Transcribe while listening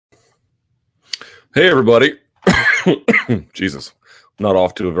Hey, everybody. Jesus, not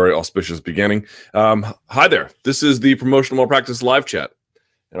off to a very auspicious beginning. Hi there. This is the Promotional Malpractice Live Chat,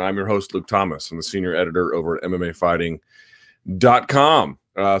 and I'm your host, Luke Thomas. I'm the senior editor over at MMAfighting.com.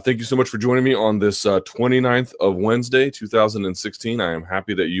 Thank you so much for joining me on this 29th of Wednesday, 2016. I am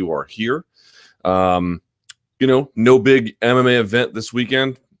happy that you are here. No big MMA event this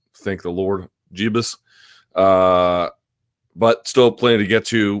weekend. Thank the Lord, Jeebus. But still plenty to get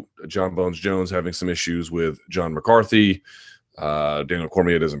to. Jon Jones having some issues with Jon McCarthy. Daniel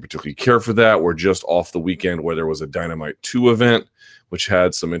Cormier doesn't particularly care for that. We're just off the weekend where there was a Dynamite 2 event, which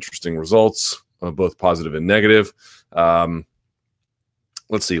had some interesting results, both positive and negative.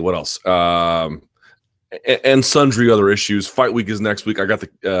 Let's see, what else? And sundry other issues. Fight week is next week. I got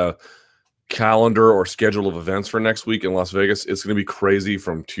the calendar or schedule of events for next week in Las Vegas. It's going to be crazy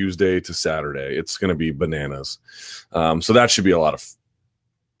from Tuesday to Saturday. It's going to be bananas. So that should be a lot of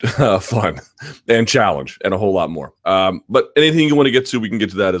fun and challenge and a whole lot more. But anything you want to get to, we can get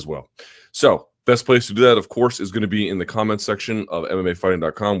to that as well. So best place to do that, of course, is going to be in the comments section of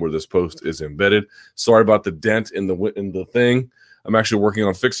MMAfighting.com where this post is embedded. Sorry about the dent in the thing. I'm actually working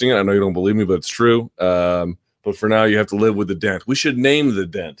on fixing it. I know you don't believe me, but it's true. But for now, you have to live with the dent. We should name the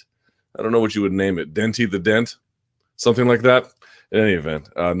dent. I don't know what you would name it. Denty the Dent? Something like that. In any event,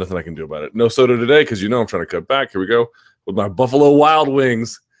 nothing I can do about it. No soda today because I'm trying to cut back. Here we go. With my Buffalo Wild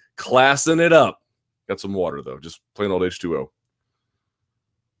Wings. Classing it up. Got some water, though. Just plain old H2O.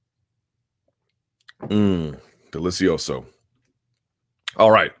 Delicioso.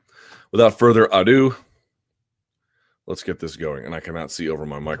 All right. Without further ado, let's get this going. And I cannot see over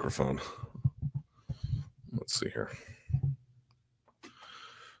my microphone. Let's see here.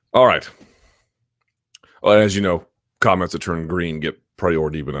 All right. Well, as you know, comments that turn green get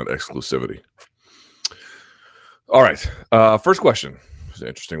priority, but not exclusivity. All right. First question. It's an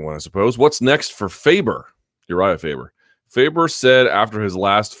interesting one, I suppose. What's next for Faber? Uriah Faber. Faber said after his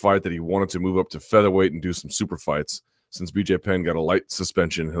last fight that he wanted to move up to featherweight and do some super fights. Since BJ Penn got a light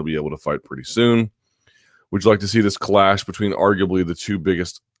suspension, he'll be able to fight pretty soon. Would you like to see this clash between arguably the two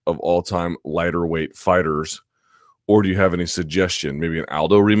biggest of all-time lighter weight fighters? Or do you have any suggestion? Maybe an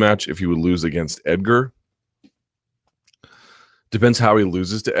Aldo rematch if he would lose against Edgar? Depends how he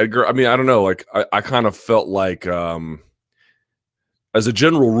loses to Edgar. I mean, I don't know. Like, I kind of felt like, as a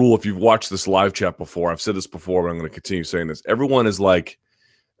general rule, if you've watched this live chat before, I've said this before, but I'm going to continue saying this. Everyone is like,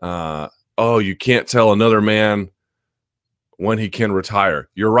 oh, you can't tell another man when he can retire.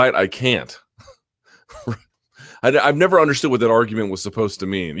 You're right, I can't. I've never understood what that argument was supposed to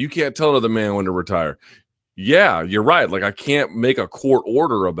mean. You can't tell another man when to retire. Yeah, you're right. Like, I can't make a court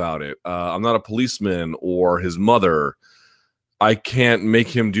order about it. I'm not a policeman or his mother. I can't make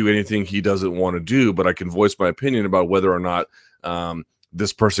him do anything he doesn't want to do, but I can voice my opinion about whether or not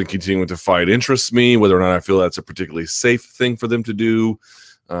this person continuing to fight interests me, whether or not I feel that's a particularly safe thing for them to do.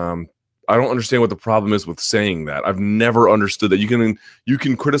 I don't understand what the problem is with saying that. I've never understood that. You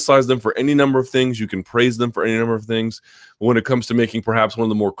can criticize them for any number of things. You can praise them for any number of things. But when it comes to making perhaps one of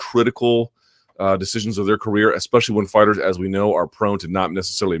the more critical decisions of their career, especially when fighters, as we know, are prone to not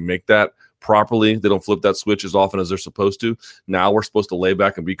necessarily make that properly. They don't flip that switch as often as they're supposed to. Now we're supposed to lay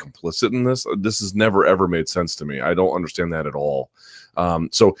back and be complicit in this. This has never, ever made sense to me. I don't understand that at all.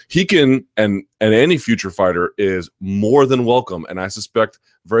 So he can, and any future fighter is more than welcome, and I suspect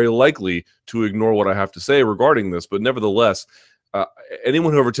very likely to ignore what I have to say regarding this. But nevertheless,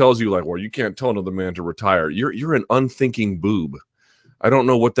 anyone who ever tells you, like, well, you can't tell another man to retire, you're an unthinking boob. I don't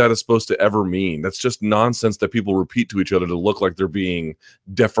know what that is supposed to ever mean. That's just nonsense that people repeat to each other to look like they're being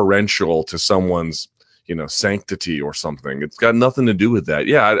deferential to someone's, sanctity or something. It's got nothing to do with that.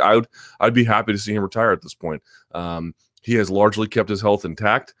 Yeah, I'd be happy to see him retire at this point. He has largely kept his health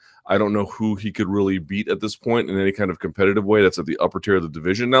intact. I don't know who he could really beat at this point in any kind of competitive way that's at the upper tier of the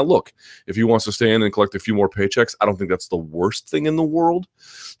division. Now, look, if he wants to stay in and collect a few more paychecks, I don't think that's the worst thing in the world,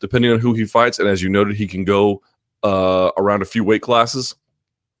 depending on who he fights. And as you noted, he can go around a few weight classes.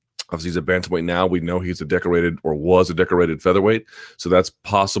 Obviously, he's a bantamweight now. We know he's was a decorated featherweight, so that's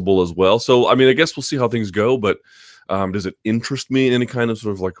possible as well. So, I mean, I guess we'll see how things go, but does it interest me in any kind of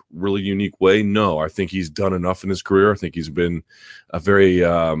sort of like really unique way? No, I think he's done enough in his career. I think he's been a very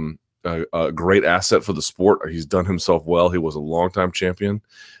a great asset for the sport. He's done himself well. He was a longtime champion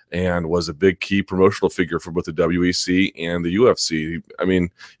and was a big key promotional figure for both the WEC and the UFC. I mean,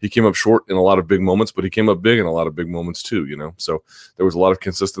 he came up short in a lot of big moments, but he came up big in a lot of big moments too, So there was a lot of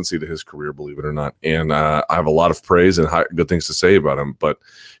consistency to his career, believe it or not. And I have a lot of praise and good things to say about him. But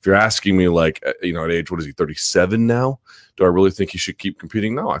if you're asking me, like, at age, what is he, 37 now? Do I really think he should keep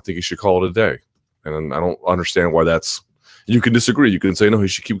competing? No, I think he should call it a day. And I don't understand why that's – you can disagree. You can say, no, he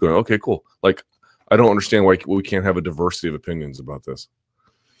should keep going. Okay, cool. Like, I don't understand why we can't have a diversity of opinions about this.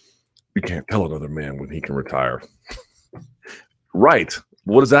 You can't tell another man when he can retire. Right.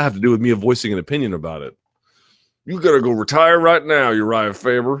 What does that have to do with me voicing an opinion about it? You got to go retire right now, Uriah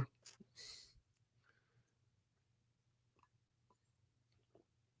Faber.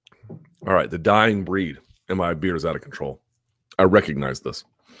 All right, the dying breed. And my beard is out of control. I recognize this.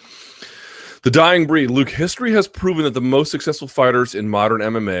 The dying breed. Luke, history has proven that the most successful fighters in modern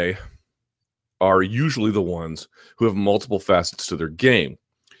MMA are usually the ones who have multiple facets to their game.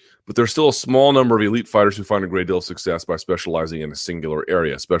 But there's still a small number of elite fighters who find a great deal of success by specializing in a singular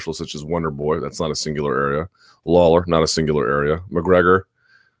area. Specialists such as Wonder Boy, that's not a singular area. Lawler, not a singular area. McGregor,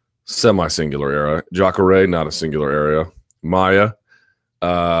 semi-singular area. Jacare, not a singular area. Maia,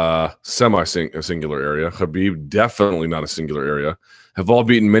 semi-singular area. Khabib, definitely not a singular area. Have all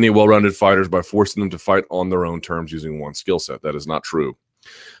beaten many well-rounded fighters by forcing them to fight on their own terms using one skill set. That is not true.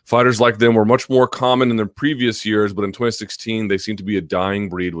 Fighters like them were much more common in the previous years, but in 2016, they seem to be a dying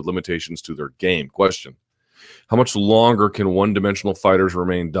breed with limitations to their game. Question: how much longer can one-dimensional fighters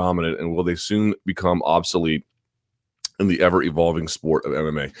remain dominant, and will they soon become obsolete in the ever-evolving sport of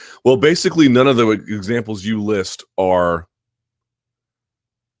MMA? Well, basically, none of the examples you list are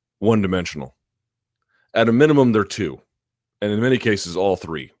one-dimensional. At a minimum, they're two, and in many cases, all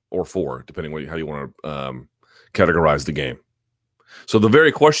three or four, depending on how you want to categorize the game. So the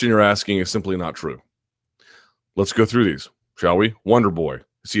very question you're asking is simply not true. Let's go through these, shall we? Wonder Boy.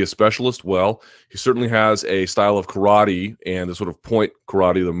 Is he a specialist? Well, he certainly has a style of karate and the sort of point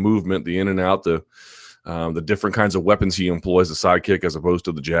karate, the movement, the in and out, the different kinds of weapons he employs, the sidekick as opposed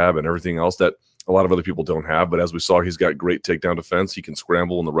to the jab and everything else that a lot of other people don't have. But as we saw, he's got great takedown defense. He can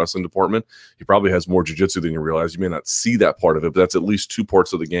scramble in the wrestling department. He probably has more jiu-jitsu than you realize. You may not see that part of it, but that's at least two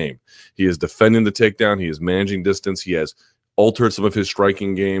parts of the game. He is defending the takedown. He is managing distance. He has altered some of his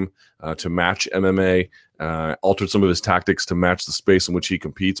striking game to match MMA, altered some of his tactics to match the space in which he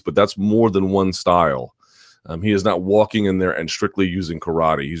competes, but that's more than one style. He is not walking in there and strictly using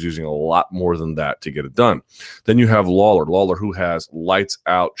karate. He's using a lot more than that to get it done. Then you have Lawler who has lights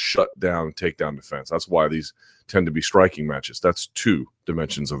out, shut down, takedown defense. That's why these tend to be striking matches. That's two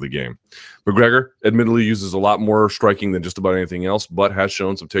dimensions of the game. McGregor admittedly uses a lot more striking than just about anything else, but has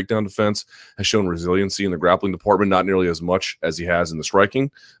shown some takedown defense, has shown resiliency in the grappling department, not nearly as much as he has in the striking.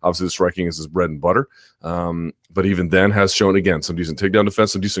 Obviously, the striking is his bread and butter. But even then has shown, again, some decent takedown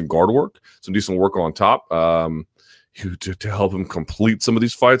defense, some decent guard work, some decent work on top to help him complete some of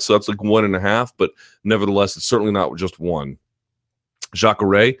these fights. So that's like 1.5, but nevertheless, it's certainly not just one.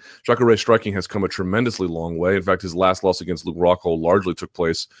 Jacare striking has come a tremendously long way. In fact, his last loss against Luke Rockhold largely took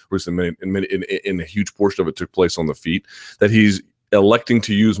place, or in a huge portion of it took place on the feet. That he's electing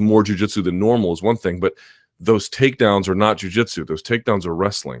to use more jiu-jitsu than normal is one thing, but those takedowns are not jiu-jitsu. Those takedowns are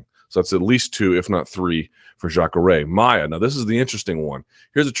wrestling. So that's at least two, if not three, for Jacare. Maia. Now, this is the interesting one.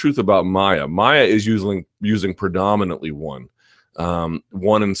 Here's the truth about Maia. Maia is using predominantly one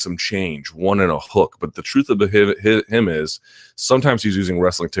and some change, one and a hook. But the truth of him is sometimes he's using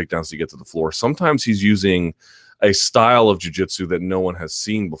wrestling takedowns to get to the floor. Sometimes he's using a style of jiu-jitsu that no one has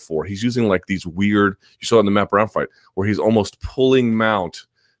seen before. He's using like these weird, you saw it in the Matt Brown fight, where he's almost pulling mount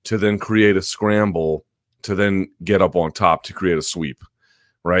to then create a scramble to then get up on top to create a sweep.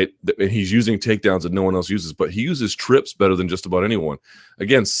 Right? And he's using takedowns that no one else uses, but he uses trips better than just about anyone.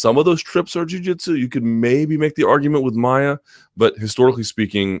 Again, some of those trips are jiu-jitsu. You could maybe make the argument with Maia, but historically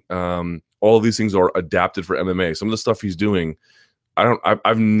speaking, all of these things are adapted for MMA. Some of the stuff he's doing,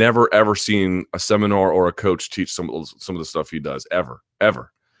 I've never ever seen a seminar or a coach teach some of the stuff he does ever.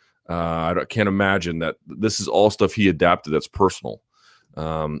 I can't imagine that this is all stuff he adapted that's personal.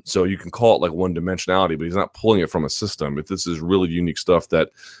 So you can call it like one dimensionality, but he's not pulling it from a system. But this is really unique stuff that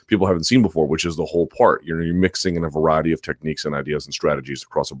people haven't seen before, which is the whole part. You're mixing in a variety of techniques and ideas and strategies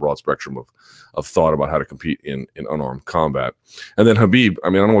across a broad spectrum of thought about how to compete in unarmed combat. And then Khabib, I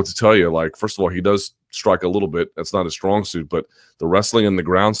mean, I don't know what to tell you. Like, first of all, he does strike a little bit. That's not his strong suit, but the wrestling and the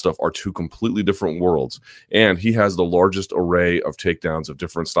ground stuff are two completely different worlds. And he has the largest array of takedowns of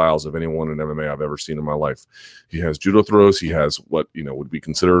different styles of anyone in MMA I've ever seen in my life. He has judo throws. He has what, would be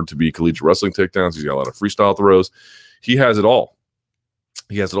considered to be collegiate wrestling takedowns. He's got a lot of freestyle throws. He has it all.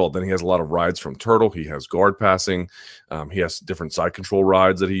 Then he has a lot of rides from Turtle. He has guard passing. He has different side control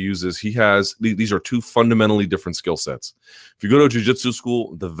rides that he uses. These are two fundamentally different skill sets. If you go to a jiu-jitsu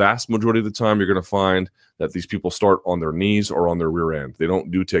school, the vast majority of the time, you're going to find that these people start on their knees or on their rear end. They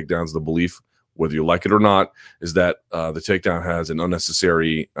don't do takedowns. The belief whether you like it or not, is that the takedown has an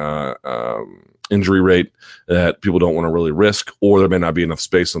unnecessary injury rate that people don't want to really risk, or there may not be enough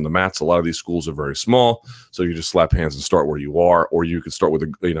space on the mats. A lot of these schools are very small, so you just slap hands and start where you are, or you could start with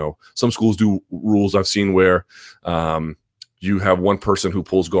some schools do rules I've seen where you have one person who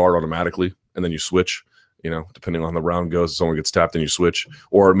pulls guard automatically, and then you switch. Depending on the round goes, if someone gets tapped, then you switch,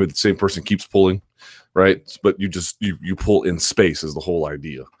 or maybe the same person keeps pulling, right? But you pull in space is the whole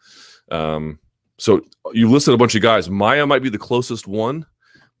idea. So you listed a bunch of guys. Maya might be the closest one,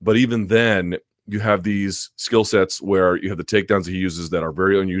 but even then, you have these skill sets where you have the takedowns he uses that are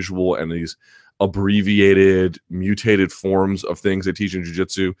very unusual, and these abbreviated, mutated forms of things they teach in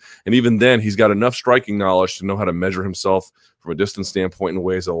jiu-jitsu. And even then, he's got enough striking knowledge to know how to measure himself from a distance standpoint in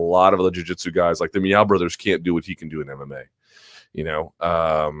ways that a lot of the jiu-jitsu guys, like the Miao brothers, can't do what he can do in MMA.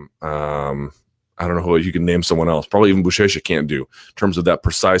 I don't know who you can name someone else. Probably even Buchecha can't do in terms of that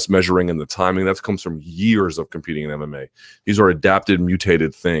precise measuring and the timing. That comes from years of competing in MMA. These are adapted,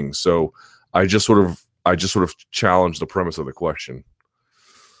 mutated things. So I just sort of challenge the premise of the question.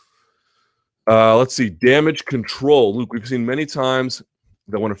 Let's see. Damage control. Luke, we've seen many times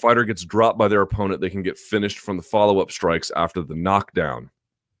that when a fighter gets dropped by their opponent, they can get finished from the follow-up strikes after the knockdown.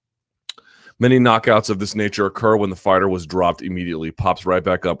 Many knockouts of this nature occur when the fighter was dropped immediately, pops right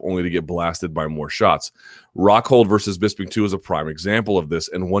back up, only to get blasted by more shots. Rockhold versus Bisping 2 is a prime example of this,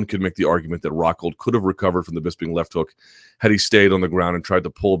 and one could make the argument that Rockhold could have recovered from the Bisping left hook had he stayed on the ground and tried to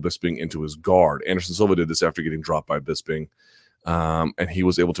pull Bisping into his guard. Anderson Silva did this after getting dropped by Bisping, and he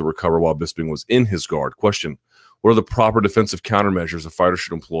was able to recover while Bisping was in his guard. Question: what are the proper defensive countermeasures a fighter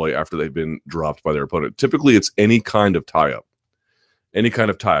should employ after they've been dropped by their opponent? Typically, it's any kind of tie-up. Any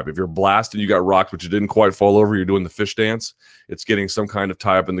kind of tie-up. If you're blasted and you got rocked, but you didn't quite fall over, you're doing the fish dance, it's getting some kind of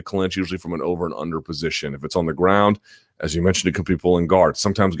tie-up in the clinch, usually from an over and under position. If it's on the ground, as you mentioned, it could be pulling guard.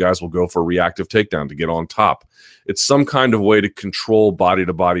 Sometimes guys will go for a reactive takedown to get on top. It's some kind of way to control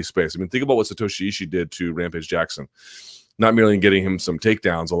body-to-body space. I mean, think about what Satoshi Ishii did to Rampage Jackson. Not merely in getting him some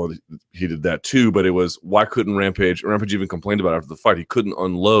takedowns, although he did that too, but it was, why couldn't Rampage even complained about it after the fight, he couldn't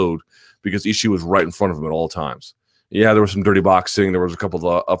unload because Ishii was right in front of him at all times. Yeah, there was some dirty boxing. There was a couple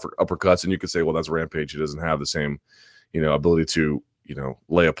of uppercuts, and you could say, well, that's Rampage. He doesn't have the same, ability to,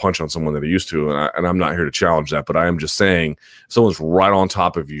 lay a punch on someone that he used to. And I'm not here to challenge that, but I am just saying, if someone's right on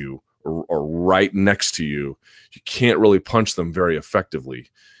top of you or right next to you, you can't really punch them very effectively.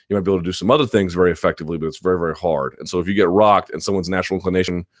 You might be able to do some other things very effectively, but it's very, very hard. And so if you get rocked and someone's natural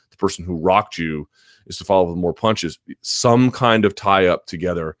inclination, the person who rocked you, is to follow with more punches, some kind of tie up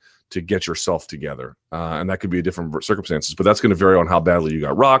together to get yourself together. And that could be different circumstances, but that's going to vary on how badly you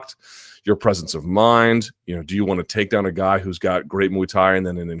got rocked, your presence of mind. Do you want to take down a guy who's got great Muay Thai and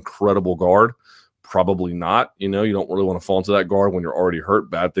then an incredible guard? Probably not. You don't really want to fall into that guard when you're already hurt.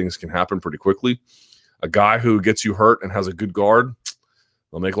 Bad things can happen pretty quickly. A guy who gets you hurt and has a good guard,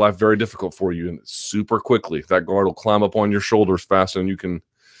 they'll make life very difficult for you and super quickly. That guard will climb up on your shoulders faster than you can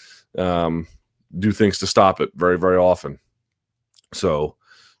do things to stop it very, very often. So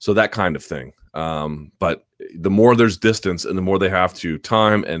that kind of thing. But the more there's distance and the more they have to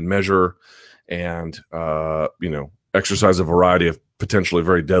time and measure and, exercise a variety of potentially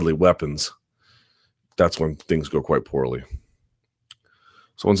very deadly weapons, that's when things go quite poorly.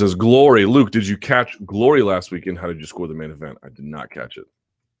 Someone says, Glory. Luke, did you catch Glory last weekend? How did you score the main event? I did not catch it.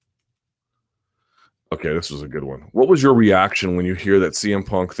 Okay, this was a good one. What was your reaction when you hear that CM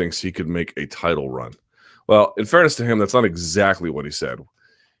Punk thinks he could make a title run? Well, in fairness to him, that's not exactly what he said.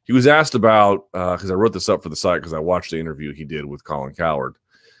 He was asked about, because I wrote this up for the site because I watched the interview he did with Colin Cowherd.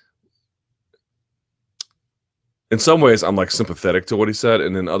 In some ways, I'm sympathetic to what he said,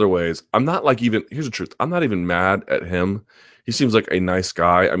 and in other ways, I'm not here's the truth, I'm not even mad at him. He seems like a nice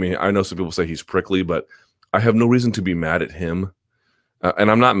guy. I mean, I know some people say he's prickly, but I have no reason to be mad at him.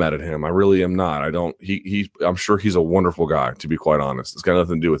 And I'm not mad at him. I really am not. I'm sure he's a wonderful guy, to be quite honest. It's got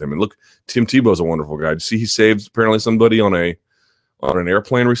nothing to do with him. And look, Tim Tebow's a wonderful guy. Did you see he saved apparently somebody on an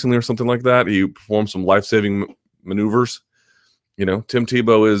airplane recently or something like that? He performed some life-saving maneuvers. Tim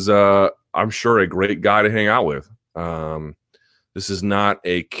Tebow is, I'm sure, a great guy to hang out with. This is not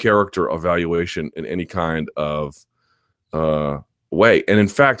a character evaluation in any kind of way. And in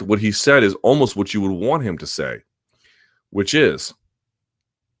fact, what he said is almost what you would want him to say, which is,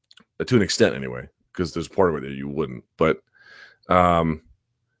 to an extent anyway, because there's part of it that you wouldn't. But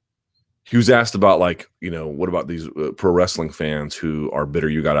he was asked about what about these pro wrestling fans who are bitter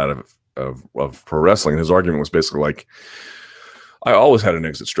you got out of pro wrestling? And his argument was basically I always had an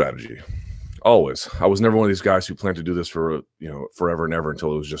exit strategy. Always. I was never one of these guys who planned to do this for forever and ever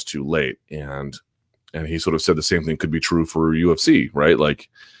until it was just too late. And he sort of said the same thing could be true for UFC, right?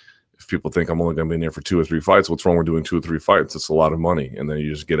 If people think I'm only going to be in there for 2 or 3 fights. What's wrong with doing 2 or 3 fights? It's a lot of money. And then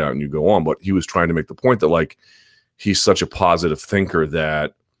you just get out and you go on. But he was trying to make the point that, like, he's such a positive thinker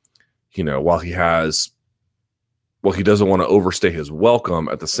that, you know, while he doesn't want to overstay his welcome,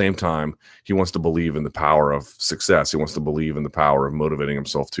 at the same time, he wants to believe in the power of success. He wants to believe in the power of motivating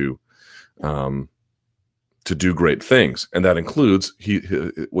himself to do great things. And that includes,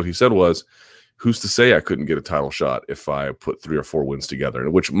 what he said was, who's to say I couldn't get a title shot if I put 3 or 4 wins together,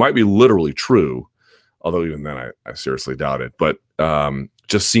 which might be literally true, although even then I seriously doubt it. But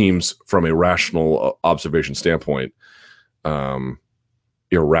just seems from a rational observation standpoint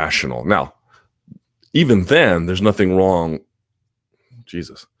irrational. Now, even then, there's nothing wrong.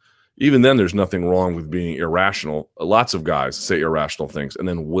 Even then, there's nothing wrong with being irrational. Lots of guys say irrational things and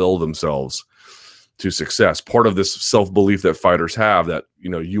then will themselves to success. Part of this self-belief that fighters have that, you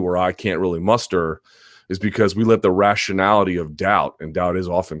know, you or I can't really muster is because we let the rationality of doubt, and doubt is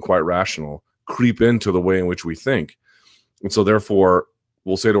often quite rational, creep into the way in which we think. And so therefore,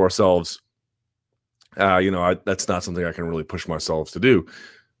 we'll say to ourselves, that's not something I can really push myself to do.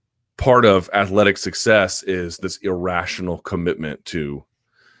 Part of athletic success is this irrational commitment to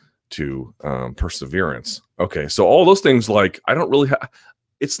perseverance. Okay, so all those things, like, I don't really have.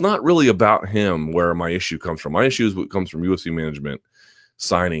 It's not really about him where my issue comes from. My issue is what comes from UFC management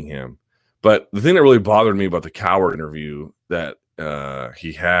signing him. But the thing that really bothered me about the Coward interview that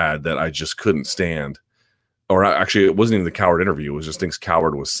he had that I just couldn't stand, or actually it wasn't even the Coward interview, it was just things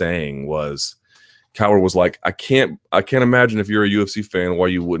Coward was saying, was Coward was like, I can't imagine if you're a UFC fan why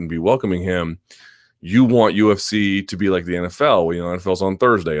you wouldn't be welcoming him. You want UFC to be like the NFL. Well, you know, NFL's on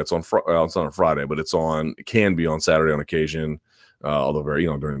Thursday. It's on it's not on Friday, but it can be on Saturday on occasion. Although during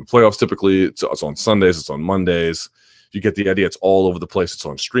the playoffs, typically it's on Sundays, it's on Mondays. You get the idea. It's all over the place. It's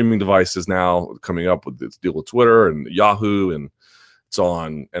on streaming devices now, coming up with this deal with Twitter and Yahoo, and it's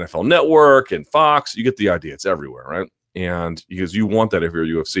on NFL Network and Fox. You get the idea. It's everywhere, right? And because you want that if you're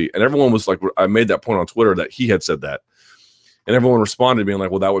UFC. And everyone was like, I made that point on Twitter that he had said that. And everyone responded being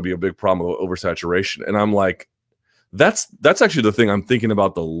like, well, that would be a big problem with oversaturation. And I'm like, that's actually the thing I'm thinking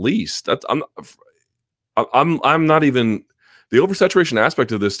about the least. I'm not even. The oversaturation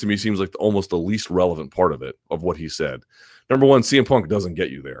aspect of this to me seems like almost the least relevant part of it, of what he said. Number one, CM Punk doesn't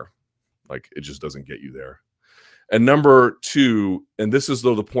get you there. Like, it just doesn't get you there. And number two, and this is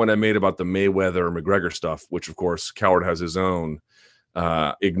though the point I made about the Mayweather-McGregor stuff, which of course Coward has his own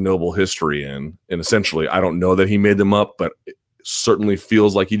ignoble history in. And essentially, I don't know that he made them up, but it certainly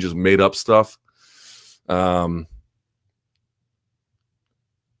feels like he just made up stuff.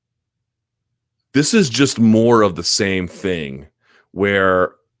 This is just more of the same thing,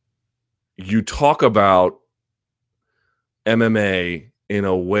 where you talk about MMA in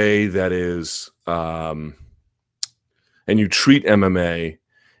a way that is, and you treat MMA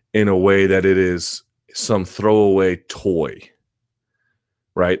in a way that it is some throwaway toy,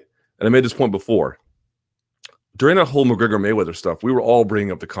 right? And I made this point before. During that whole McGregor-Mayweather stuff, we were all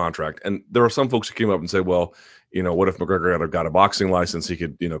bringing up the contract. And there are some folks who came up and said, well, you know, what if McGregor got a boxing license? He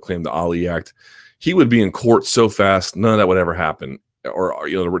could, claim the Ali Act. He would be in court so fast, none of that would ever happen. Or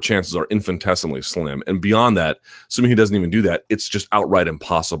the chances are infinitesimally slim. And beyond that, assuming he doesn't even do that, it's just outright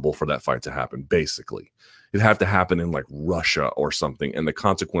impossible for that fight to happen, basically. It'd have to happen in like Russia or something, and the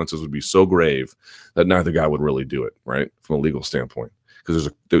consequences would be so grave that neither guy would really do it, right, from a legal standpoint. Because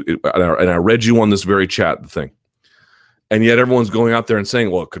and I read you on this very chat, the thing. And yet everyone's going out there and saying,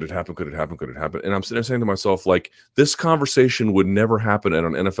 well, could it happen? Could it happen? Could it happen? And I'm sitting there saying to myself, like, this conversation would never happen at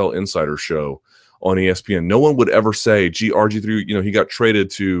an NFL Insider show on ESPN. No one would ever say, gee, RG3, he got traded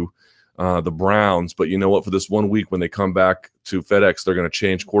to the Browns, but you know what? For this 1 week when they come back to FedEx, they're going to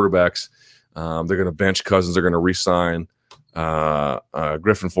change quarterbacks. They're going to bench Cousins. They're going to re-sign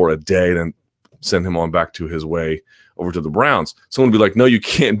Griffin for a day, then send him on back to his way over to the Browns. Someone would be like, no, you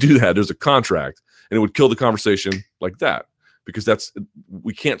can't do that. There's a contract. And it would kill the conversation like that, because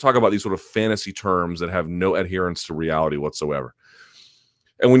we can't talk about these sort of fantasy terms that have no adherence to reality whatsoever.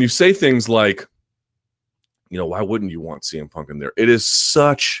 And when you say things like, why wouldn't you want CM Punk in there? It is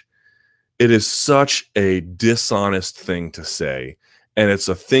such a dishonest thing to say. And it's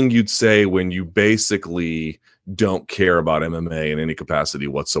a thing you'd say when you basically don't care about MMA in any capacity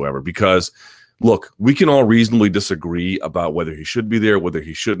whatsoever. Because, look, we can all reasonably disagree about whether he should be there, whether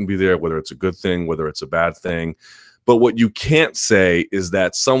he shouldn't be there, whether it's a good thing, whether it's a bad thing. But what you can't say is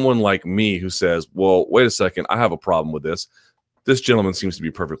that someone like me who says, well, wait a second, I have a problem with this. This gentleman seems to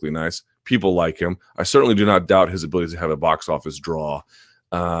be perfectly nice. People like him. I certainly do not doubt his ability to have a box office draw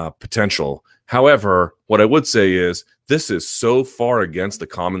potential. However, what I would say is this is so far against the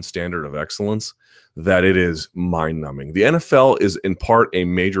common standard of excellence that it is mind-numbing. The NFL is in part a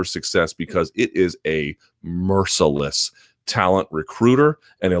major success because it is a merciless talent recruiter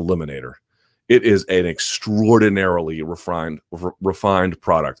and eliminator. It is an extraordinarily refined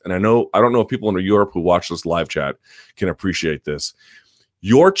product. And I don't know if people in Europe who watch this live chat can appreciate this.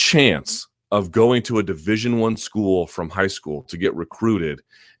 Your chance of going to a Division I school from high school to get recruited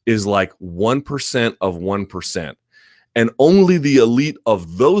is like 1% of 1%. And only the elite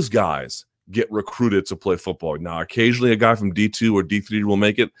of those guys get recruited to play football. Now, occasionally a guy from D2 or D3 will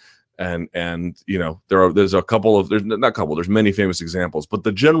make it. And you know, there's many famous examples, but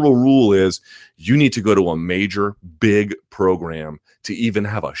the general rule is you need to go to a major, big program to even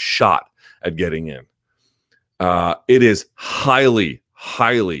have a shot at getting in. It is highly,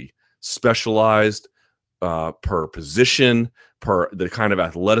 highly specialized per position, per the kind of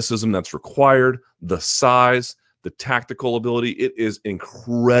athleticism that's required, the size, the tactical ability. It is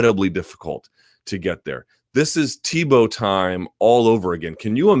incredibly difficult to get there. This is Tebow time all over again.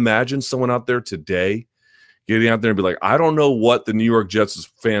 Can you imagine someone out there today getting out there and be like, I don't know what the New York Jets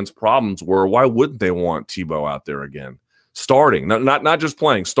fans' problems were. Why wouldn't they want Tebow out there again? Starting, not just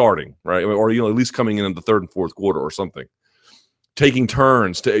playing, starting, right? Or, you know, at least coming in the third and fourth quarter or something. Taking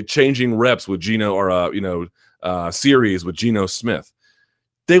turns, changing reps with Geno or, series with Geno Smith.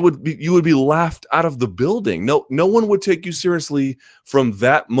 You would be laughed out of the building. No one would take you seriously from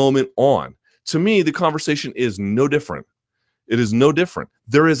that moment on. To me, the conversation is no different. It is no different.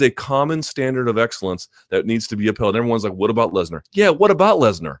 There is a common standard of excellence that needs to be upheld. Everyone's like, what about Lesnar? Yeah, what about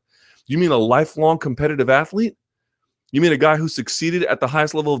Lesnar? You mean a lifelong competitive athlete? You mean a guy who succeeded at the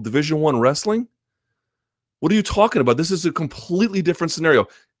highest level of Division I wrestling? What are you talking about? This is a completely different scenario.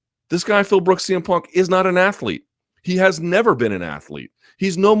 This guy, Phil Brooks, CM Punk, is not an athlete. He has never been an athlete.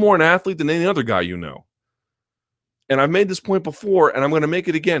 He's no more an athlete than any other guy you know. And I've made this point before, and I'm going to make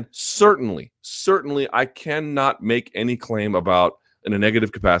it again. Certainly, I cannot make any claim about, in a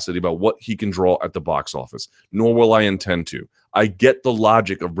negative capacity, about what he can draw at the box office, nor will I intend to. I get the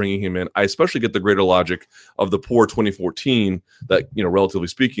logic of bringing him in. I especially get the greater logic of the poor 2014 that, you know, relatively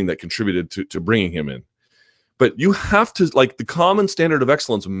speaking, that contributed to bringing him in. But you have to, like, the common standard of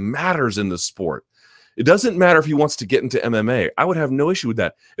excellence matters in this sport. It doesn't matter if he wants to get into MMA. I would have no issue with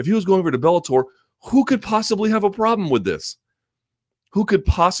that. If he was going over to Bellator, who could possibly have a problem with this? Who could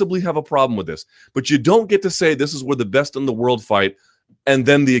possibly have a problem with this? But you don't get to say this is where the best in the world fight, and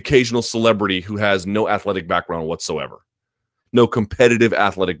then the occasional celebrity who has no athletic background whatsoever. No competitive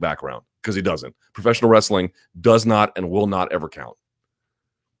athletic background, because he doesn't. Professional wrestling does not and will not ever count.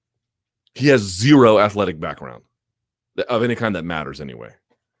 He has zero athletic background of any kind that matters anyway.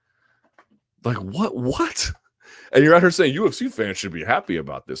 Like, what? And you're out here saying UFC fans should be happy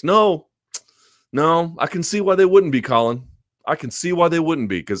about this. No, I can see why they wouldn't be, Colin. I can see why they wouldn't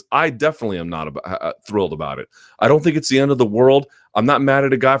be, because I definitely am not thrilled about it. I don't think it's the end of the world. I'm not mad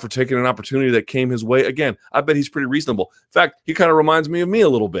at a guy for taking an opportunity that came his way. Again, I bet he's pretty reasonable. In fact, he kind of reminds me of me a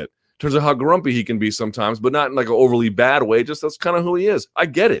little bit. In terms of how grumpy he can be sometimes, but not in like an overly bad way. Just that's kind of who he is. I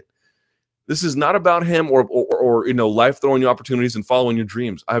get it. This is not about him or you know, life throwing you opportunities and following your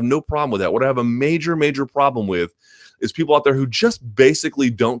dreams. I have no problem with that. What I have a major problem with is people out there who just basically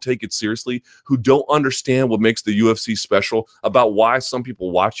don't take it seriously, who don't understand what makes the UFC special, about why some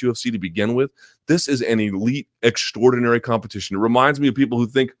people watch UFC to begin with. This is an elite, extraordinary competition. It reminds me of people who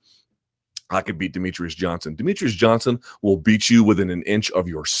think, I could beat Demetrius Johnson. Demetrius Johnson will beat you within an inch of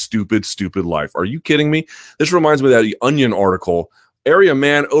your stupid life. Are you kidding me? This reminds me of that Onion article. Area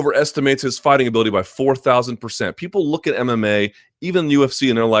man overestimates his fighting ability by 4,000%. People look at MMA, even UFC,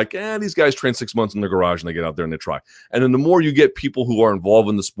 and they're like, these guys train 6 months in their garage and they get out there and they try. And then the more you get people who are involved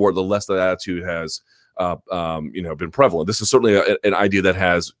in the sport, the less that attitude has been prevalent. This is certainly an idea that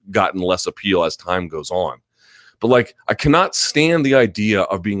has gotten less appeal as time goes on. But like, I cannot stand the idea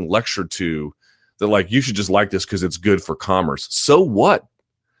of being lectured to that, like, you should just like this because it's good for commerce. So what?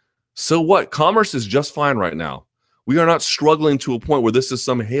 Commerce is just fine right now. We are not struggling to a point where this is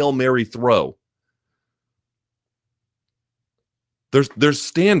some Hail Mary throw. There's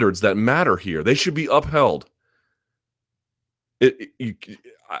standards that matter here. They should be upheld.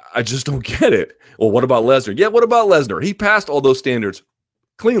 I just don't get it. Well, what about Lesnar? Yeah, what about Lesnar? He passed all those standards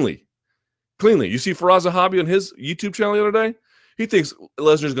cleanly. You see Faraz Zahabi on his YouTube channel the other day? He thinks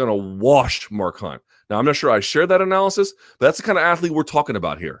Lesnar's going to wash Mark Hunt. Now, I'm not sure I share that analysis, but that's the kind of athlete we're talking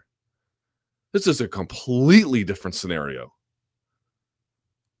about here. This is a completely different scenario.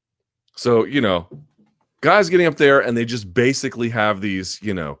 So, you know, Guys getting up there and they just basically have these,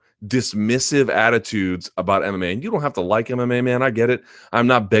 dismissive attitudes about MMA. And you don't have to like MMA, man. I get it. I'm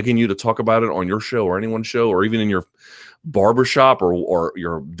not begging you to talk about it on your show or anyone's show or even in your barbershop or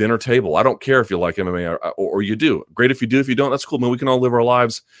your dinner table. I don't care if you like MMA or you do. Great if you do. If you don't, that's cool, man. We can all live our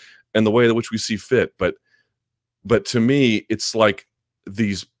lives in the way in which we see fit. But to me, it's like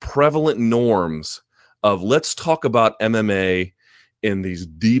these prevalent norms of let's talk about MMA in these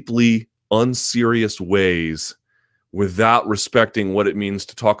deeply unserious ways without respecting what it means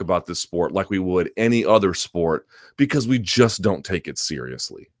to talk about this sport like we would any other sport, because we just don't take it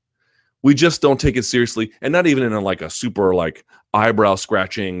seriously. We just don't take it seriously, and not even in a super eyebrow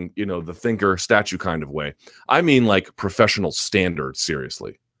scratching, the thinker statue kind of way. I mean like professional standards,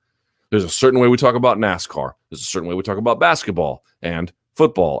 seriously. There's a certain way we talk about NASCAR. There's a certain way we talk about basketball and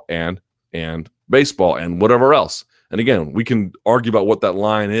football and baseball and whatever else. And again, we can argue about what that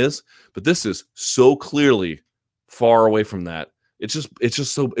line is, but this is so clearly far away from that. It's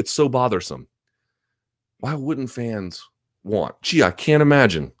so bothersome. Why wouldn't fans want? Gee, I can't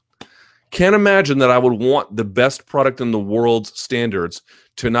imagine that I would want the best product in the world's standards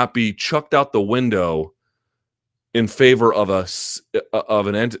to not be chucked out the window in favor of a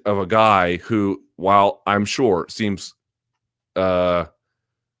guy who, while I'm sure seems he's a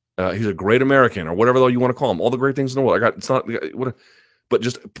great American or whatever you want to call him, all the great things in the world. But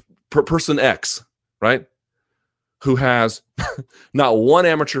just person X, right? Who has not one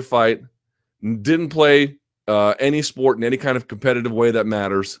amateur fight, didn't play any sport in any kind of competitive way that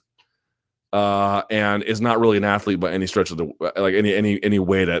matters, and is not really an athlete by any stretch of the any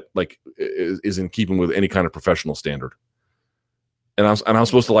way that is in keeping with any kind of professional standard. And I'm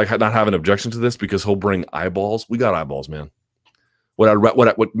supposed to not have an objection to this because he'll bring eyeballs. We got eyeballs, man.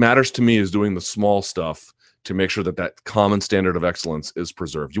 What matters to me is doing the small stuff to make sure that common standard of excellence is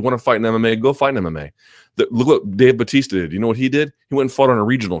preserved. You want to fight in MMA? Go fight in MMA. Look what Dave Bautista did. You know what he did? He went and fought on a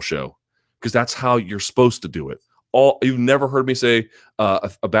regional show because that's how you're supposed to do it. You've never heard me say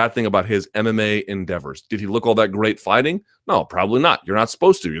a bad thing about his MMA endeavors. Did he look all that great fighting? No, probably not. You're not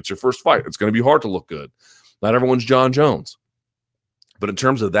supposed to. It's your first fight. It's going to be hard to look good. Not everyone's Jon Jones. But in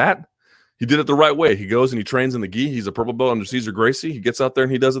terms of that, he did it the right way. He goes and he trains in the gi. He's a purple belt under Cesar Gracie. He gets out there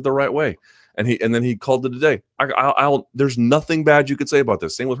and he does it the right way. And then he called it a day. There's nothing bad you could say about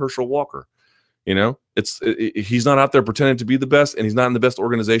this. Same with Herschel Walker. He's not out there pretending to be the best, and he's not in the best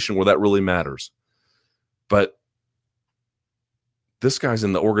organization where that really matters. But this guy's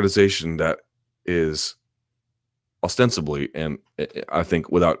in the organization that is ostensibly, and I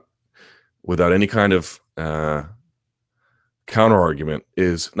think without any kind of counter argument,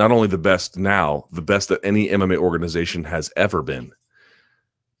 is not only the best now, the best that any MMA organization has ever been.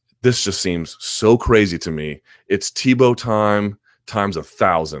 This just seems so crazy to me. It's Tebow times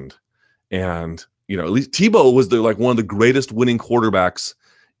 1,000. And, at least Tebow was one of the greatest winning quarterbacks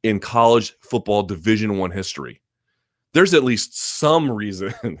in college football Division I history. There's at least some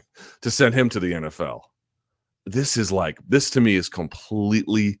reason to send him to the NFL. This to me is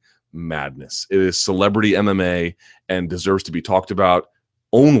completely madness. It is celebrity MMA and deserves to be talked about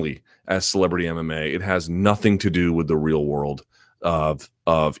only as celebrity MMA. It has nothing to do with the real world of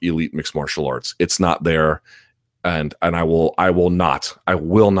elite mixed martial arts. It's not there, and I will not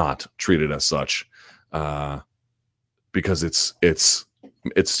treat it as such, because it's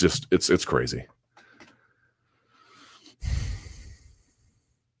crazy.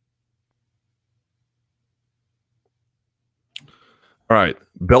 All right,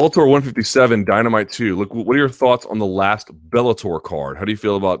 Bellator 157 Dynamite 2. Look, what are your thoughts on the last Bellator card? How do you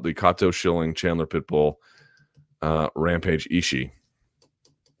feel about the Kato Schilling, Chandler Pitbull, Rampage Ishii?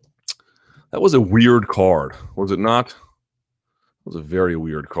 That was a weird card, was it not? It was a very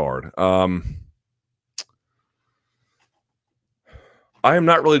weird card. I am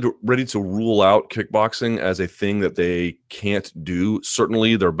not really ready to rule out kickboxing as a thing that they can't do.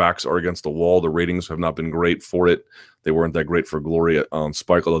 Certainly, their backs are against the wall. The ratings have not been great for it. They weren't that great for Glory on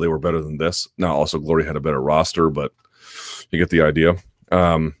Spike, although they were better than this. Now, also, Glory had a better roster, but you get the idea.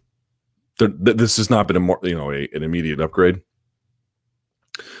 This has not been an immediate upgrade.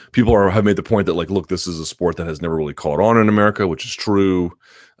 People have made the point that, look, this is a sport that has never really caught on in America, which is true.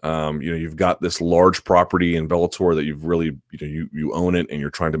 You've got this large property in Bellator that you've really, you own it and you're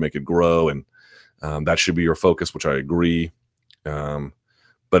trying to make it grow, and that should be your focus, which I agree.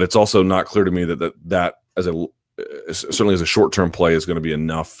 But it's also not clear to me that certainly as a short-term play is going to be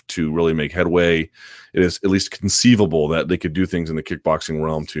enough to really make headway. It is at least conceivable that they could do things in the kickboxing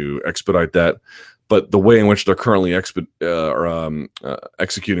realm to expedite that. But the way in which they're currently executing on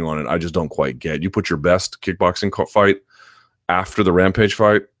it, I just don't quite get. You put your best kickboxing fight after the Rampage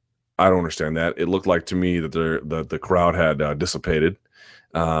fight, I don't understand that. It looked like to me that the crowd had dissipated.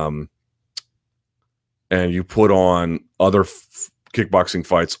 And you put on other kickboxing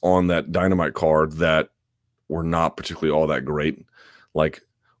fights on that Dynamite card that were not particularly all that great. Like,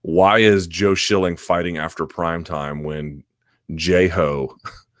 why is Joe Schilling fighting after prime time when J-Ho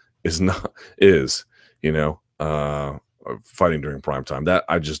is not, fighting during prime time? That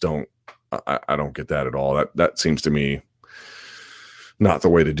I just don't, I don't get that at all. That seems to me not the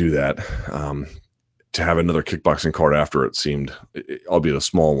way to do that. To have another kickboxing card after it seemed, albeit a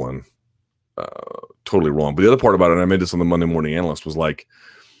small one, totally wrong. But the other part about it, and I made this on the Monday Morning Analyst, was like,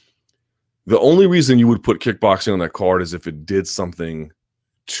 the only reason you would put kickboxing on that card is if it did something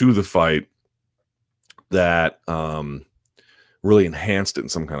to the fight that really enhanced it in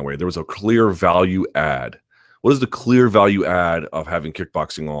some kind of way. There was a clear value add. What is the clear value add of having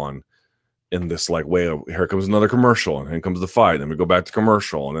kickboxing on in this like way of, here comes another commercial, and then comes the fight, and then we go back to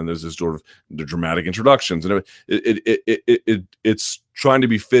commercial, and then there's this sort of the dramatic introductions, and it's trying to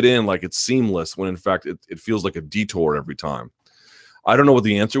be fit in like it's seamless when in fact it feels like a detour every time. I don't know what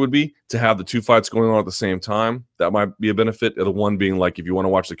the answer would be to have the two fights going on at the same time. That might be a benefit. The one being like, if you want to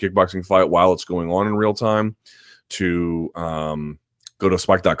watch the kickboxing fight while it's going on in real time, to go to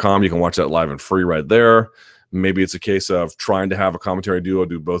spike.com. You can watch that live and free right there. Maybe it's a case of trying to have a commentary duo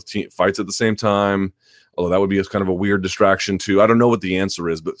do both fights at the same time, although that would be kind of a weird distraction too. I don't know what the answer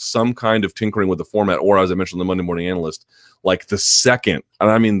is, but some kind of tinkering with the format, or as I mentioned, the Monday Morning Analyst, like the second,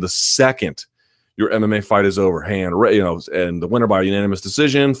 and I mean the second your MMA fight is over, hand, and the winner by unanimous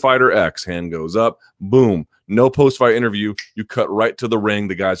decision, fighter X, hand goes up, boom, no post-fight interview. You cut right to the ring.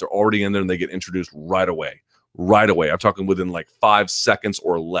 The guys are already in there, and they get introduced right away. Right away. I'm talking within like 5 seconds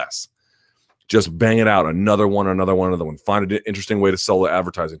or less. Just bang it out. Another one. Find an interesting way to sell the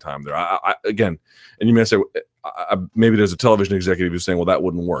advertising time there. Again, and you may say, maybe there's a television executive who's saying, well, that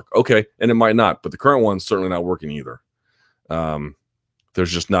wouldn't work. Okay, and it might not, but the current one's certainly not working either.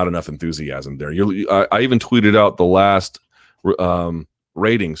 There's just not enough enthusiasm there. I even tweeted out the last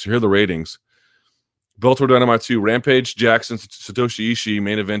ratings. Here are the ratings. Bellator Dynamite 2, Rampage Jackson, Satoshi Ishii,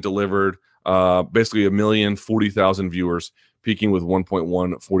 main event delivered. Basically 1,040,000 viewers, peaking with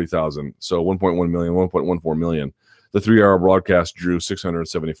 1,140,000. So 1.1 million, 1.14 million. The 3-hour broadcast drew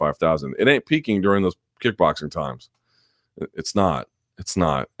 675,000. It ain't peaking during those kickboxing times. It's not.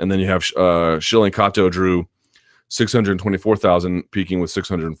 And then you have Schilling Kato drew 624,000, peaking with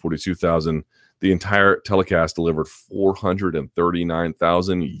 642,000. The entire telecast delivered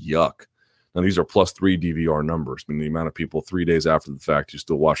 439,000. Yuck. Now, these are +3 DVR numbers. I mean, the amount of people 3 days after the fact, you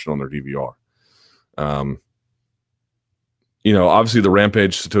still watch it on their DVR. Obviously the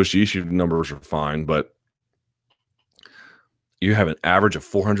Rampage Satoshi Ishii numbers are fine, but you have an average of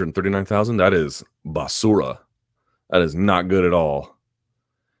 439,000. That is basura. That is not good at all.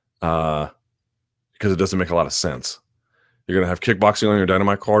 Because it doesn't make a lot of sense. You're going to have kickboxing on your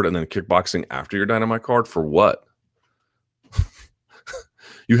Dynamite card and then kickboxing after your Dynamite card for what?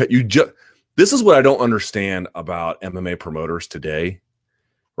 This is what I don't understand about MMA promoters today,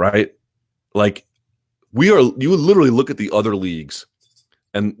 right? Like, you would literally look at the other leagues,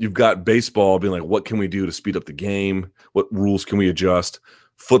 and you've got baseball being like, what can we do to speed up the game? What rules can we adjust?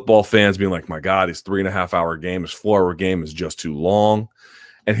 Football fans being like, my God, his 3.5-hour game, his 4-hour game is just too long.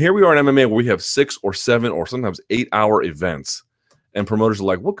 And here we are in MMA where we have 6 or 7 or sometimes 8-hour events, and promoters are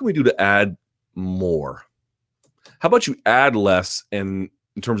like, what can we do to add more? How about you add less in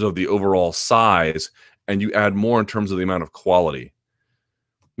terms of the overall size, and you add more in terms of the amount of quality?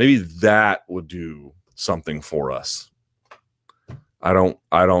 Maybe that would do something for us.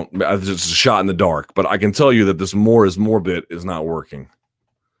 It's just a shot in the dark, but I can tell you that this more is more bit is not working.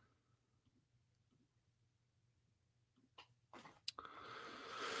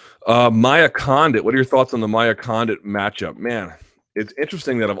 Maya Condit, what are your thoughts on the Maya Condit matchup? Man, it's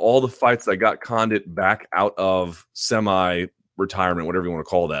interesting that of all the fights that got Condit back out of semi-retirement, whatever you want to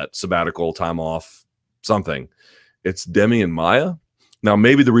call that, sabbatical, time off, something, it's Demi and Maya. Now,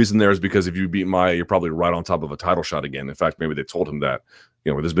 maybe the reason there is because if you beat Maya, you're probably right on top of a title shot again. In fact, maybe they told him that.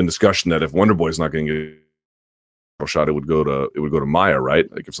 There's been discussion that if Wonder Boy's not going to get a title shot, it would go to Maya, right?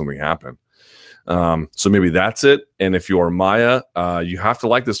 Like if something happened. So maybe that's it. And if you're Maya, you have to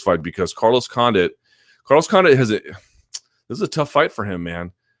like this fight because Carlos Condit this is a tough fight for him,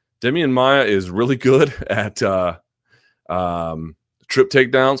 man. Demian Maia is really good at trip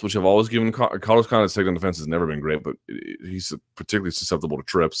takedowns, which have always given Carlos Condit's takedown defense has never been great, but he's particularly susceptible to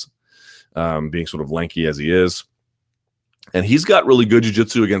trips, being sort of lanky as he is. And he's got really good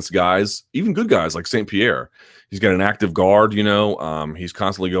jiu-jitsu against guys, even good guys like St. Pierre. He's got an active guard, he's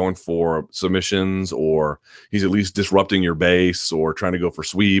constantly going for submissions, or he's at least disrupting your base or trying to go for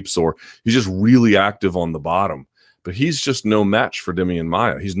sweeps, or he's just really active on the bottom. But he's just no match for Demian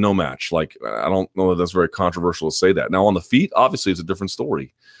Maia. He's no match. Like, I don't know that that's very controversial to say that. Now, on the feet, obviously, it's a different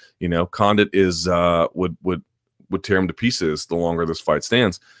story. Condit is would tear him to pieces the longer this fight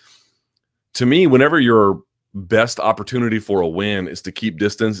stands. To me, whenever your best opportunity for a win is to keep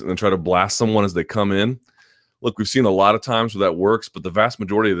distance and then try to blast someone as they come in, look, we've seen a lot of times where that works, but the vast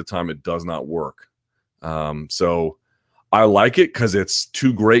majority of the time it does not work. So I like it because it's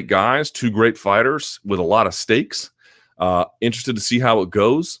two great guys, two great fighters with a lot of stakes. Interested to see how it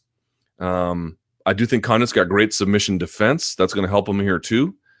goes. I do think Condit's got great submission defense. That's going to help him here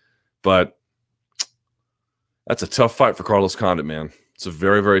too. But that's a tough fight for Carlos Condit, man. It's a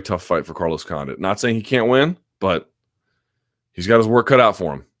very, very tough fight for Carlos Condit. Not saying he can't win, but he's got his work cut out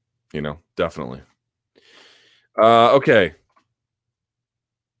for him, definitely. Okay.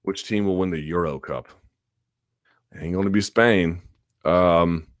 Which team will win the Euro Cup? It ain't going to be Spain.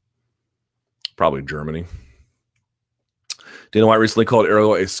 Probably Germany. Dana White recently called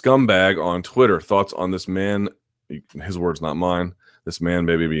Ariel a scumbag on Twitter. Thoughts on this man? His words, not mine. This man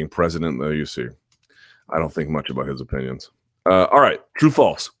maybe being president of the UFC. I don't think much about his opinions. All right. True,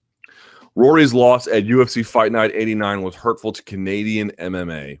 false. Rory's loss at UFC Fight Night 89 was hurtful to Canadian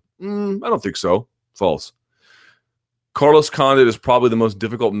MMA. I don't think so. False. Carlos Condit is probably the most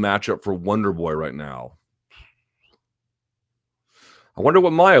difficult matchup for Wonder Boy right now. I wonder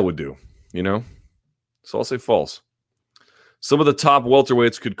what Maia would do, So I'll say false. Some of the top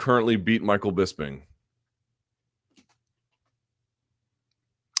welterweights could currently beat Michael Bisping.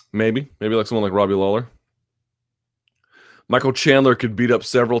 Maybe like someone like Robbie Lawler. Michael Chandler could beat up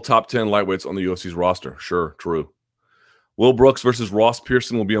several top 10 lightweights on the UFC's roster. Sure, true. Will Brooks versus Ross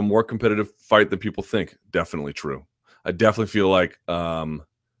Pearson will be a more competitive fight than people think. Definitely true. I definitely feel like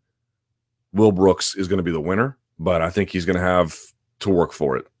Will Brooks is going to be the winner, but I think he's going to have to work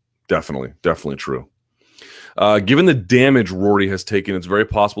for it. Definitely true. Given the damage Rory has taken, it's very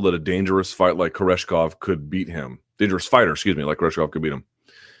possible that a dangerous fight like Koreshkov could beat him. Dangerous fighter, like Koreshkov could beat him.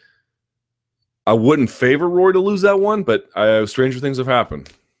 I wouldn't favor Rory to lose that one, but stranger things have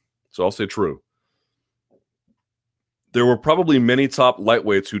happened. So I'll say true. There were probably many top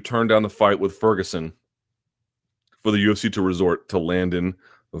lightweights who turned down the fight with Ferguson for the UFC to resort to Landon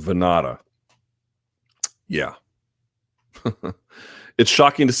Venata. Yeah. It's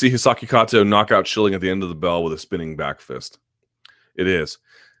shocking to see Hisaki Kato knock out Schilling at the end of the bell with a spinning back fist. It is.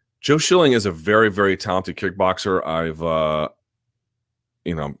 Joe Schilling is a very, very talented kickboxer. I've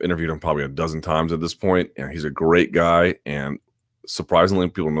interviewed him probably a dozen times at this point, and he's a great guy. And surprisingly,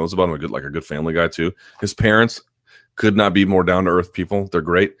 people knows about him. A good family guy too. His parents could not be more down to earth people. They're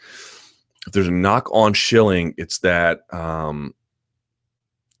great. If there's a knock on Schilling, it's that,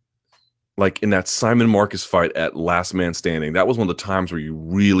 like in that Simon Marcus fight at Last Man Standing, that was one of the times where you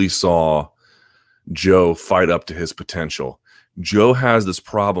really saw Joe fight up to his potential. Joe has this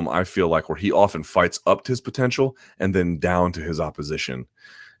problem, I feel like, where he often fights up to his potential and then down to his opposition.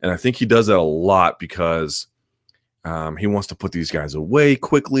 And I think he does that a lot because he wants to put these guys away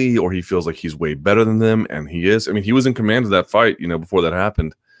quickly, or he feels like he's way better than them, and he is. I mean, he was in command of that fight, before that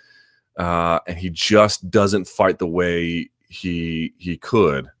happened. And he just doesn't fight the way he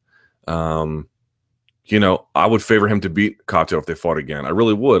could. I would favor him to beat Kato if they fought again. I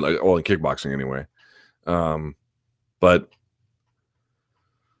really would, in kickboxing anyway. But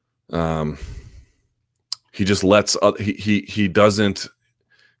he just lets he doesn't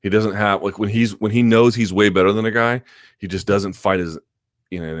have, like, when he knows he's way better than a guy, he just doesn't fight as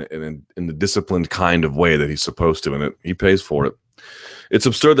in the disciplined kind of way that he's supposed to, and he pays for it. It's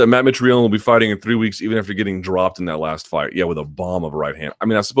absurd that Matt Mitrione will be fighting in 3 weeks, even after getting dropped in that last fight. Yeah, with a bomb of a right hand. I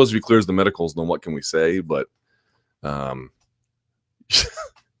mean, I suppose if he clears the medicals, then what can we say? But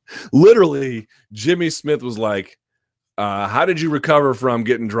literally, Jimmy Smith was like, how did you recover from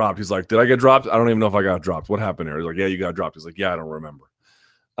getting dropped? He's like, did I get dropped? I don't even know if I got dropped. What happened here? He's like, yeah, you got dropped. He's like, yeah, I don't remember.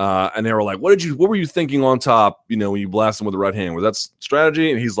 And they were like, what were you thinking on top, when you blast him with the right hand? Was that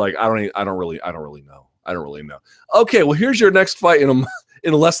strategy? And he's like, I don't really know. I don't really know. Okay, well, here's your next fight in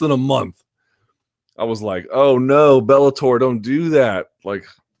less than a month. I was like, oh no, Bellator, don't do that. Like,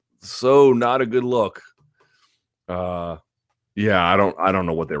 so not a good look. Yeah, I don't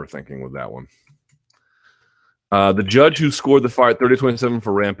know what they were thinking with that one. The judge who scored the fight 30-27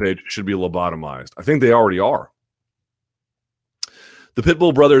 for Rampage should be lobotomized. I think they already are. The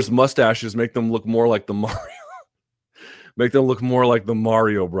Pitbull brothers' mustaches make them look more like the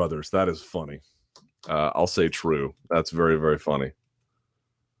Mario brothers. That is funny. I'll say true. That's very, very funny.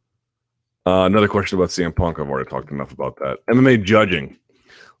 Another question about CM Punk. I've already talked enough about that. MMA judging.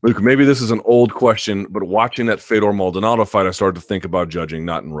 Luke, maybe this is an old question, but watching that Fedor Maldonado fight, I started to think about judging,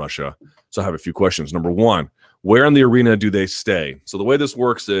 not in Russia. So I have a few questions. Number one, where in the arena do they stay? So the way this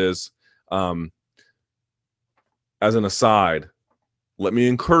works is, as an aside, let me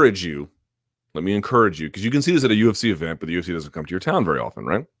encourage you, because you can see this at a UFC event, but the UFC doesn't come to your town very often,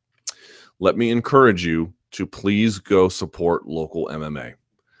 right? Let me encourage you to please go support local MMA.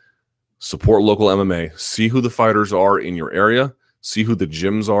 Support local MMA. See who the fighters are in your area. See who the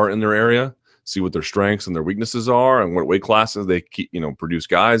gyms are in their area. See what their strengths and their weaknesses are, and what weight classes they keep, produce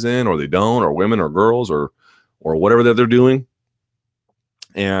guys in, or they don't, or women or girls, or whatever that they're doing.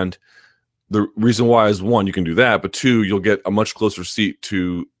 And the reason why is, one, you can do that, but two, you'll get a much closer seat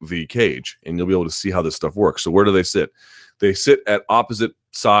to the cage, and you'll be able to see how this stuff works. So where do they sit? They sit at opposite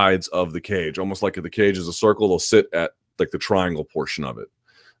sides of the cage, almost like if the cage is a circle. They'll sit at like the triangle portion of it.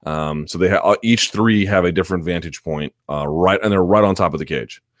 So they each three have a different vantage point, right, and they're right on top of the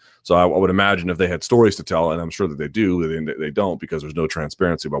cage. So I would imagine if they had stories to tell, and I'm sure that they do, they don't, because there's no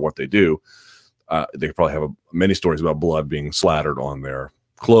transparency about what they do. They could probably have many stories about blood being splattered on their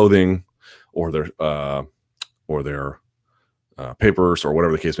clothing, or their papers, or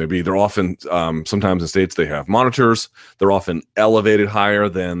whatever the case may be. They're often, sometimes in states, they have monitors. They're often elevated higher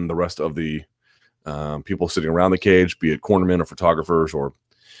than the rest of the people sitting around the cage, be it cornermen or photographers or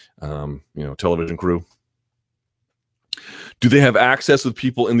television crew. Do they have access with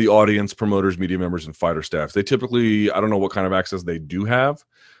people in the audience, promoters, media members, and fighter staff? They typically, I don't know what kind of access they do have,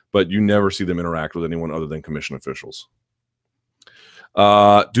 but you never see them interact with anyone other than commission officials.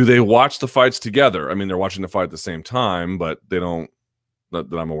 Do they watch the fights together? I mean, they're watching the fight at the same time, but they don't,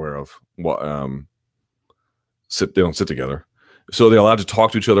 that I'm aware of. They don't sit together. So they're allowed to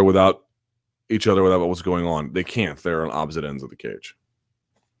talk to each other without what's going on. They can't. They're on opposite ends of the cage.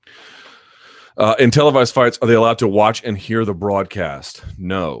 In televised fights, are they allowed to watch and hear the broadcast?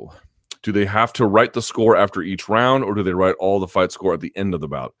 No. Do they have to write the score after each round, or do they write all the fight score at the end of the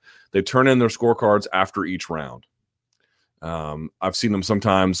bout? They turn in their scorecards after each round. I've seen them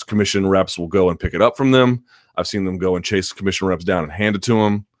sometimes, commission reps will go and pick it up from them. I've seen them go and chase commission reps down and hand it to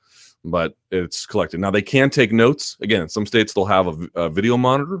them, but it's collected. Now, they can take notes. Again, in some states, they'll have a video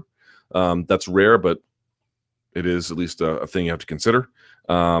monitor. That's rare, but it is at least a thing you have to consider.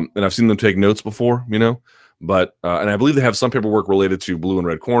 And I've seen them take notes before, but and I believe they have some paperwork related to blue and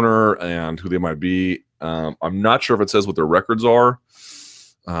red corner and who they might be. I'm not sure if it says what their records are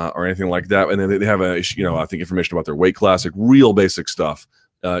or anything like that. And then they have I think information about their weight class, like real basic stuff,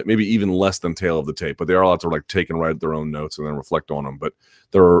 maybe even less than tail of the tape, but they are allowed to take and write their own notes and then reflect on them. But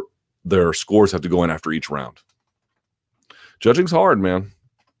their scores have to go in after each round. Judging's hard, man.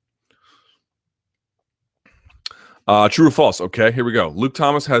 True or false? Okay, here we go. Luke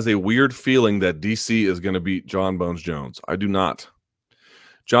Thomas has a weird feeling that DC is going to beat Jon Bones Jones. I do not.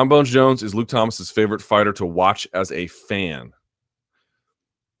 Jon Bones Jones is Luke Thomas's favorite fighter to watch as a fan.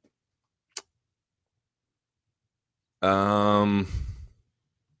 It's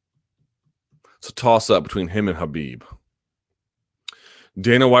a toss-up between him and Khabib.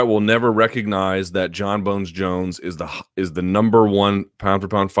 Dana White will never recognize that Jon Bones Jones is the number one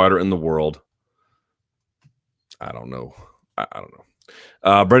pound-for-pound fighter in the world. I don't know. I don't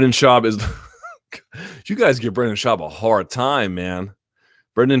know. Brendan Schaub is... You guys give Brendan Schaub a hard time, man.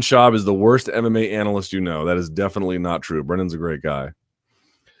 Brendan Schaub is the worst MMA analyst you know. That is definitely not true. Brendan's a great guy.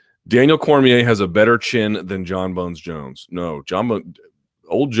 Daniel Cormier has a better chin than Jon Bones Jones. No,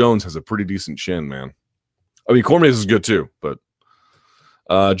 Old Jones has a pretty decent chin, man. I mean, Cormier's is good too, but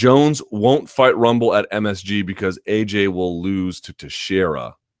Jones won't fight Rumble at MSG because AJ will lose to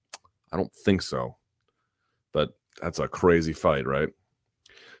Teixeira. I don't think so. But that's a crazy fight, right?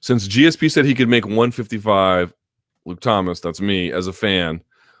 Since GSP said he could make 155, Luke Thomas, that's me, as a fan,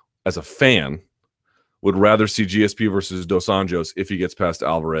 would rather see GSP versus Dos Anjos if he gets past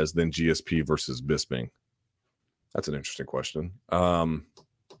Alvarez than GSP versus Bisping. That's an interesting question.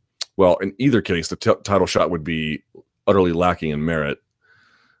 Well, in either case, the title shot would be utterly lacking in merit.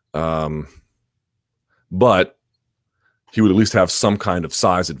 But he would at least have some kind of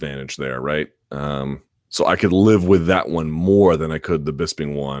size advantage there, right? So I could live with that one more than I could the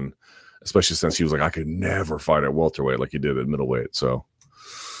Bisping one, especially since he was like, I could never fight at welterweight like he did at middleweight. So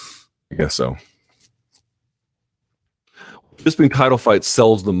I guess so. Bisping title fight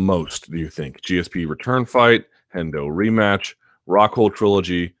sells the most, do you think? GSP return fight, Hendo rematch, Rockhold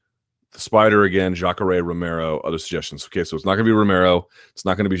trilogy, the Spider again, Jacare, Romero, other suggestions. Okay, so it's not going to be Romero. It's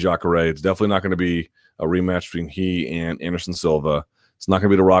not going to be Jacare. It's definitely not going to be a rematch between he and Anderson Silva. It's not going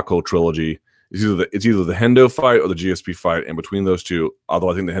to be the Rockhold trilogy. It's either the Hendo fight or the GSP fight, and between those two,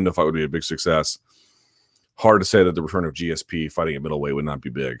 although I think the Hendo fight would be a big success, hard to say that the return of GSP fighting at middleweight would not be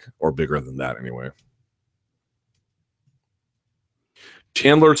big, or bigger than that anyway.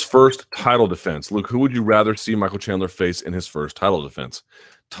 Chandler's first title defense. Luke, who would you rather see Michael Chandler face in his first title defense?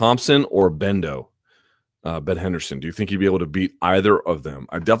 Thompson or Bendo? Ben Henderson. Do you think he'd be able to beat either of them?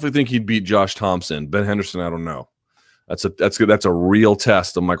 I definitely think he'd beat Josh Thompson. Ben Henderson, I don't know. That's good. That's a real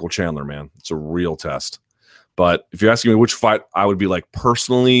test of Michael Chandler, man. It's a real test. But if you're asking me which fight I would be like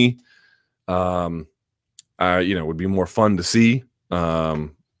personally, would be more fun to see.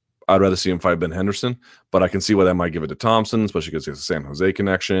 I'd rather see him fight Ben Henderson, but I can see why that might give it to Thompson, especially because he has a San Jose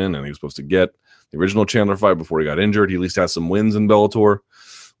connection, and he was supposed to get the original Chandler fight before he got injured. He at least has some wins in Bellator,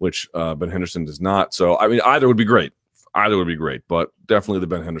 which Ben Henderson does not. So, I mean, either would be great. But definitely the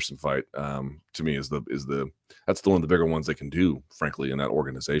Ben Henderson fight to me is that's the one of the bigger ones they can do, frankly, in that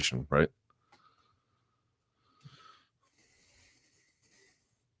organization, right?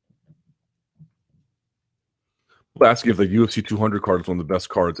 I'll ask you if the UFC 200 card is one of the best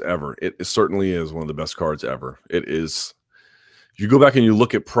cards ever. It certainly is one of the best cards ever. It is. If you go back and you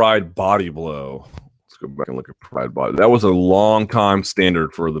look at Pride Body Blow, let's go back and look at Pride Body. That was a long time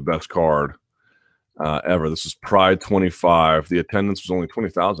standard for the best card ever. This was Pride 25. The attendance was only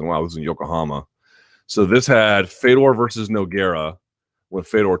 20,000. Wow, this is in Yokohama. So this had Fedor versus Nogueira when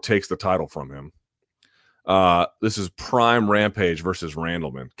Fedor takes the title from him. This is Prime Rampage versus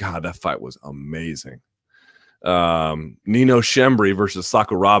Randleman. God, that fight was amazing. Nino Schembri versus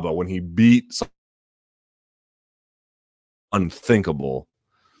Sakuraba when he beat unthinkable.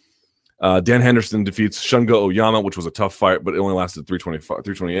 Dan Henderson defeats Shungo Oyama, which was a tough fight, but it only lasted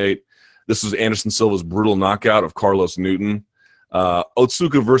 328. This was Anderson Silva's brutal knockout of Carlos Newton.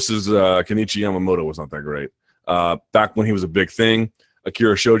 Otsuka versus Kenichi Yamamoto was not that great. Back when he was a big thing,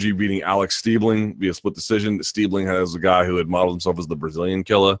 Akira Shoji beating Alex Stiebling via split decision. Stiebling has a guy who had modeled himself as the Brazilian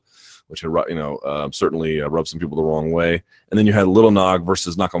killer, which had certainly rubbed some people the wrong way. And then you had Little Nog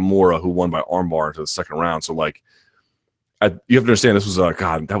versus Nakamura, who won by armbar into the second round. So, you have to understand, this was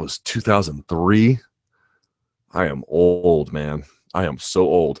that was 2003. I am old, man. I am so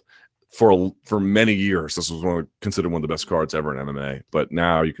old. For many years, this was considered one of the best cards ever in MMA. But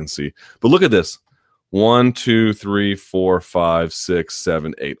now you can see. But look at this: 1, 2, 3, 4, 5, 6,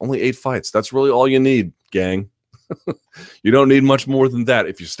 7, 8. Only 8 fights. That's really all you need, gang. You don't need much more than that.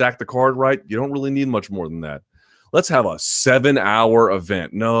 If you stack the card right, you don't really need much more than that. Let's have a 7-hour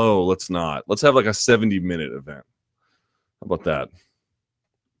event. No, let's not. Let's have like a 70-minute event. How about that?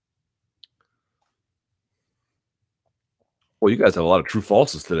 Well, you guys have a lot of true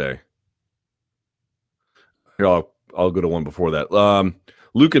falses today. Here, I'll go to one before that.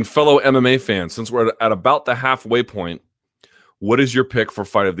 Luke and fellow MMA fans, since we're at about the halfway point, what is your pick for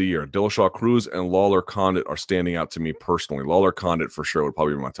fight of the year? Dillashaw Cruz and Lawler Condit are standing out to me personally. Lawler Condit for sure would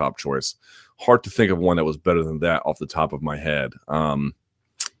probably be my top choice. Hard to think of one that was better than that off the top of my head.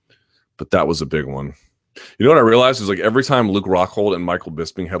 But that was a big one. You know what I realized is every time Luke Rockhold and Michael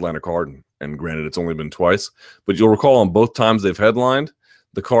Bisping headline a card, and granted it's only been twice, but you'll recall on both times they've headlined,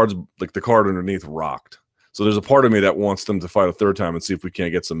 the cards, the card underneath rocked. So there's a part of me that wants them to fight a third time and see if we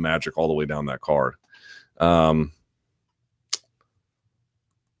can't get some magic all the way down that card. The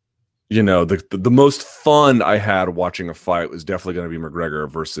most fun I had watching a fight was definitely going to be McGregor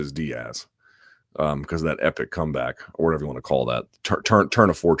versus Diaz, because of that epic comeback, or whatever you want to call that, turn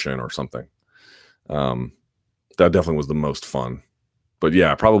of fortune or something. That definitely was the most fun. But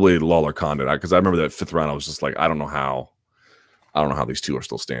yeah, probably Lawler Condit, because I remember that 5th round. I was just like, I don't know how these two are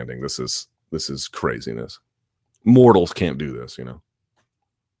still standing. This is craziness. Mortals can't do this,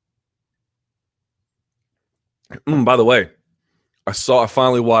 By the way, I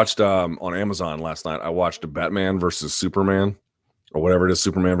finally watched on Amazon last night. I watched Batman versus Superman, or whatever it is,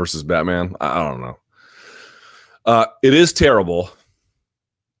 Superman versus Batman. I don't know. It is terrible.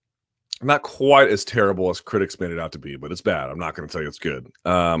 Not quite as terrible as critics made it out to be, but it's bad. I'm not going to tell you it's good.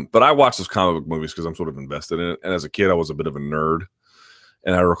 But I watch those comic book movies because I'm sort of invested in it. And as a kid, I was a bit of a nerd.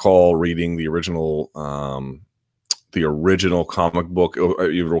 And I recall reading the original comic book.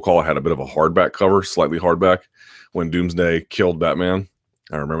 You recall it had a bit of a hardback cover, slightly hardback, when Doomsday killed Batman.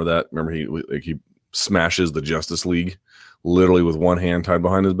 I remember that. Remember he smashes the Justice League literally with one hand tied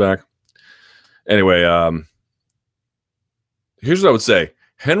behind his back. Anyway, here's what I would say.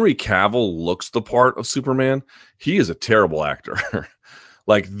 Henry Cavill looks the part of Superman. He is a terrible actor.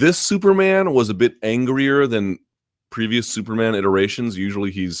 This Superman was a bit angrier than previous Superman iterations.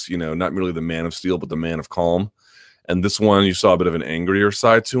 Usually he's, not merely the Man of Steel, but the Man of Calm. And this one, you saw a bit of an angrier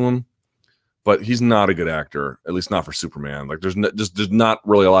side to him. but he's not a good actor, at least not for Superman. Like there's not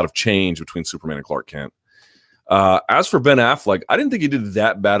really a lot of change between Superman and Clark Kent. As for Ben Affleck, I didn't think he did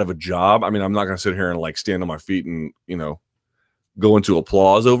that bad of a job. I mean, I'm not going to sit here and like stand on my feet and, go into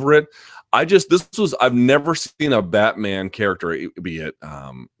applause over it. I've never seen a Batman character, be it,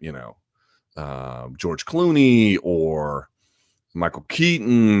 George Clooney or Michael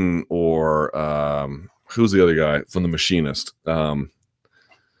Keaton or who's the other guy from The Machinist?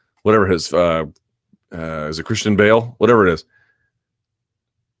 Whatever his, is it Christian Bale? Whatever it is.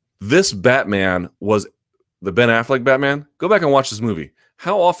 This Batman was the Ben Affleck Batman. Go back and watch this movie.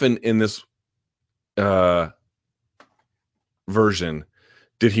 How often in this version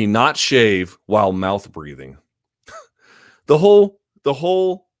did he not shave while mouth breathing? the whole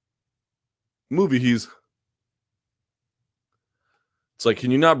movie, it's like,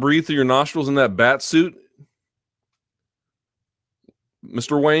 can you not breathe through your nostrils in that bat suit,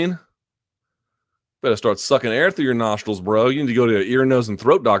 Mr. Wayne? Better start sucking air through your nostrils, bro. You need to go to an ear, nose, and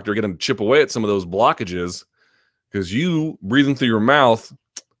throat doctor, get him to chip away at some of those blockages, because you breathing through your mouth,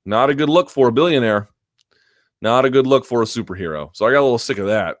 not a good look for a billionaire. Not a good look for a superhero. So I got a little sick of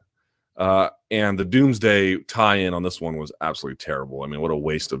that. And the Doomsday tie-in on this one was absolutely terrible. I mean, what a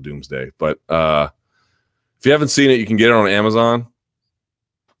waste of Doomsday. But if you haven't seen it, you can get it on Amazon.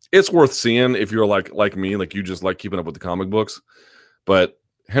 It's worth seeing if you're like me, like you just like keeping up with the comic books. But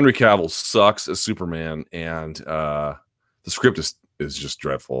Henry Cavill sucks as Superman, and the script is just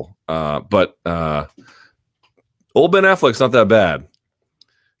dreadful. But old Ben Affleck's not that bad.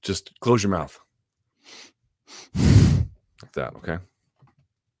 Just close your mouth. Like that, okay?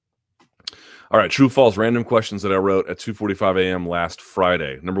 All right, true, false, random questions that I wrote at 2:45 a.m. last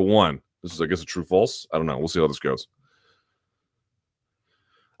Friday. Number one, this is, I guess, a true, false. I don't know. We'll see how this goes.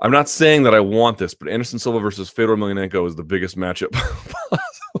 I'm not saying that I want this, but Anderson Silva versus Fedor Emelianenko is the biggest matchup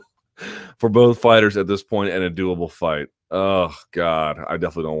for both fighters at this point and a doable fight. Oh, God, I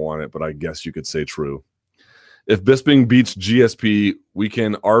definitely don't want it, but I guess you could say true. If Bisping beats GSP, we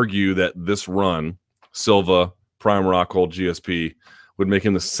can argue that this run, Silva, Prime Rockhold, GSP, would make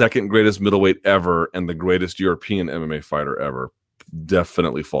him the second greatest middleweight ever and the greatest European MMA fighter ever.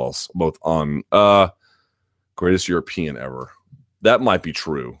 Definitely false. Both on greatest European ever. That might be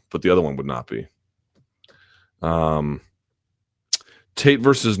true, but the other one would not be. Tate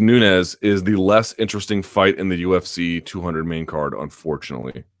versus Nunes is the less interesting fight in the UFC 200 main card,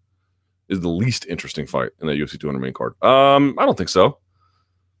 unfortunately. Is the least interesting fight in that UFC 200 main card. I don't think so.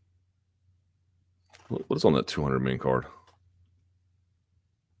 What is on that 200 main card?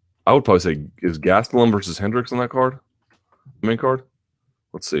 I would probably say, is Gastelum versus Hendricks on that card? Main card?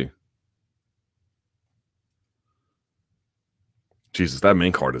 Let's see. Jesus, that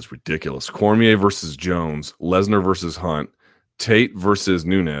main card is ridiculous. Cormier versus Jones, Lesnar versus Hunt, Tate versus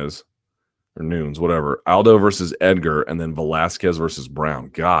Nunes, or Nunes, whatever. Aldo versus Edgar, and then Velasquez versus Brown.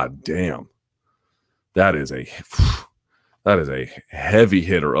 God damn. That is a heavy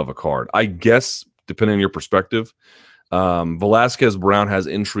hitter of a card. I guess, depending on your perspective, Velasquez Brown has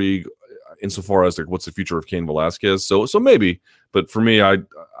intrigue insofar as like what's the future of Cain Velasquez. So maybe, but for me,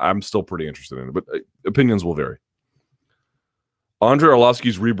 I'm still pretty interested in it. But opinions will vary. Andrei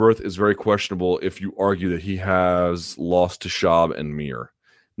Arlovsky's rebirth is very questionable if you argue that he has lost to Schaub and Mir.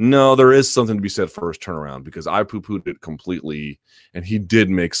 No, there is something to be said for his turnaround, because I poo-pooed it completely, and he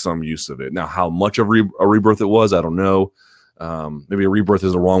did make some use of it. Now, how much of a rebirth it was, I don't know. Maybe a rebirth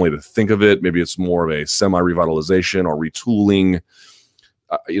is the wrong way to think of it. Maybe it's more of a semi-revitalization or retooling.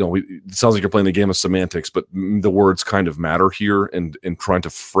 It sounds like you're playing the game of semantics, but the words kind of matter here and trying to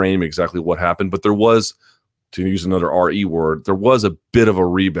frame exactly what happened. But there was, to use another RE word, there was a bit of a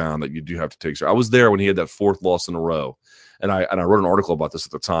rebound that you do have to take. So I was there when he had that fourth loss in a row. And I wrote an article about this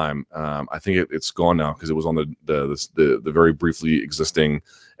at the time. I think it's gone now because it was on the very briefly existing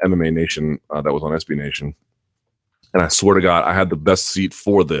MMA Nation that was on SB Nation. And I swear to God, I had the best seat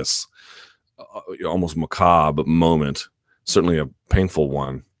for this almost macabre moment, certainly a painful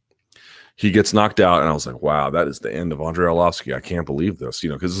one. He gets knocked out, and I was like, wow, that is the end of Andrei Arlovsky. I can't believe this,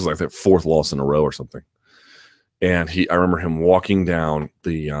 because this is like that fourth loss in a row or something. And I remember him walking down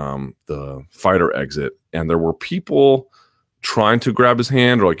the fighter exit, and there were people trying to grab his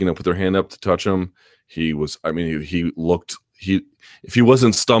hand or put their hand up to touch him. He looked, if he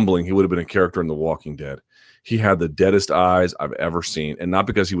wasn't stumbling, he would have been a character in The Walking Dead. He had the deadest eyes I've ever seen. And not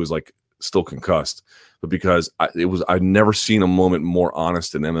because he was still concussed, but because I've never seen a moment more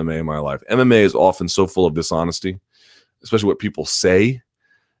honest in MMA in my life. MMA is often so full of dishonesty, especially what people say,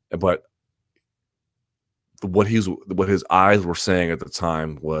 but what his eyes were saying at the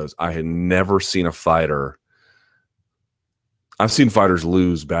time was, I had never seen a fighter I've seen fighters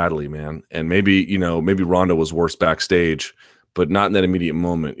lose badly, man. And maybe, maybe Ronda was worse backstage, but not in that immediate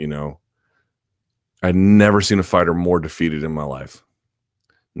moment, I'd never seen a fighter more defeated in my life.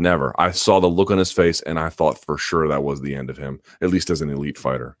 Never. I saw the look on his face, and I thought for sure that was the end of him, at least as an elite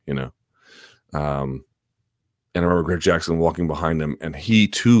fighter, Um, and I remember Greg Jackson walking behind him, and he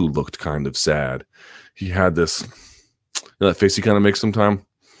too looked kind of sad. He had this, that face he kind of makes sometimes,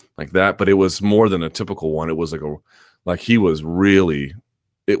 like that, but it was more than a typical one. It was like he was really,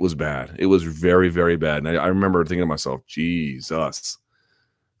 it was bad. It was very, very bad. And I remember thinking to myself, Jesus.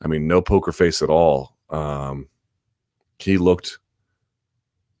 I mean, no poker face at all. He looked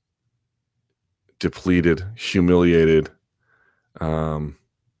depleted, humiliated.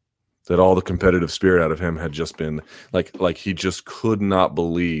 That all the competitive spirit out of him had just been like he just could not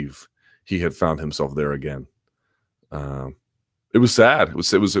believe he had found himself there again. It was sad. It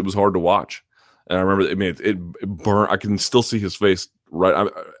was hard to watch. And I remember, it burned. I can still see his face. Right,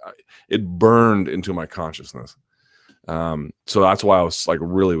 it burned into my consciousness. So that's why I was like,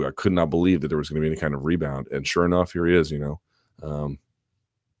 really, I could not believe that there was going to be any kind of rebound. And sure enough, here he is.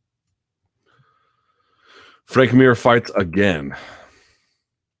 Frank Mir fights again.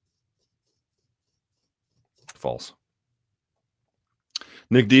 False.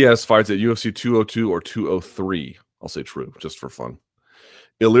 Nick Diaz fights at UFC 202 or 203. I'll say true, just for fun.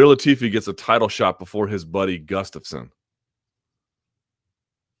 Ilir Latifi gets a title shot before his buddy Gustafsson.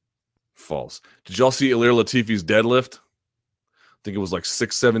 False. Did y'all see Ilir Latifi's deadlift? I think it was like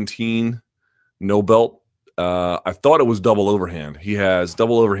 617, no belt. I thought it was double overhand. He has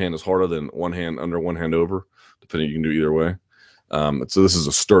double overhand is harder than one hand under, one hand over, depending. You can do either way. So this is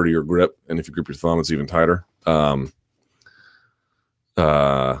a sturdier grip, and if you grip your thumb, it's even tighter.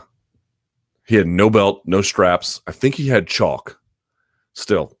 He had no belt, no straps. I think he had chalk.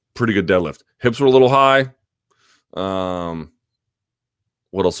 Still, pretty good deadlift. Hips were a little high.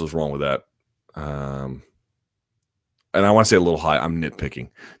 What else was wrong with that? And I want to say a little high. I'm nitpicking.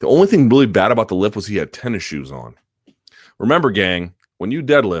 The only thing really bad about the lift was he had tennis shoes on. Remember, gang, when you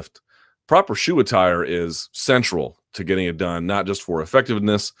deadlift, proper shoe attire is central to getting it done, not just for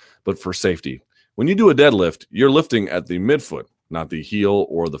effectiveness, but for safety. When you do a deadlift, you're lifting at the midfoot, not the heel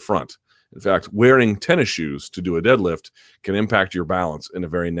or the front. In fact, wearing tennis shoes to do a deadlift can impact your balance in a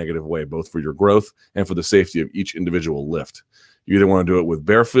very negative way, both for your growth and for the safety of each individual lift. You either want to do it with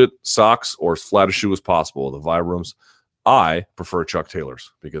barefoot, socks, or as flat a shoe as possible. The Vibrams, I prefer Chuck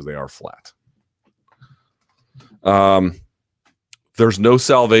Taylors because they are flat. There's no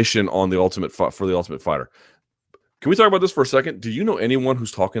salvation on the Ultimate for the Ultimate Fighter. Can we talk about this for a second? Do you know anyone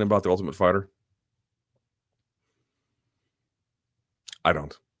who's talking about the Ultimate Fighter? I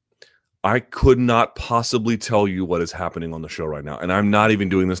don't. I could not possibly tell you what is happening on the show right now. And I'm not even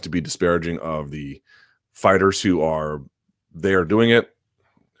doing this to be disparaging of the fighters who are doing it.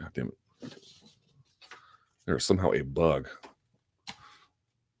 God damn it. There's somehow a bug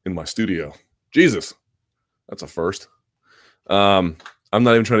in my studio. Jesus. That's a first. I'm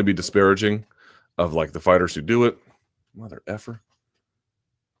not even trying to be disparaging of like the fighters who do it. Mother effer.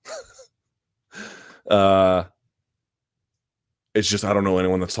 It's just I don't know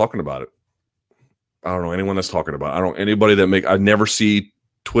anyone that's talking about it. I never see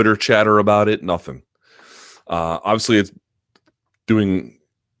Twitter chatter about it. Nothing. Obviously, it's doing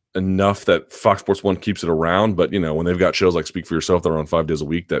enough that Fox Sports 1 keeps it around. But, when they've got shows like Speak for Yourself that are on 5 days a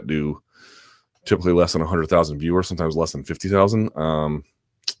week that do typically less than 100,000 viewers, sometimes less than 50,000,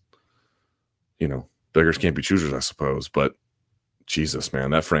 beggars can't be choosers, I suppose. But Jesus,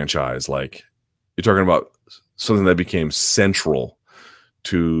 man, that franchise, like you're talking about something that became central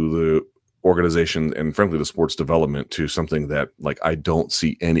to the organization and frankly the sports development, to something that like I don't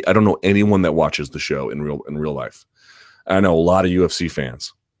know anyone that watches the show in real life. I know a lot of UFC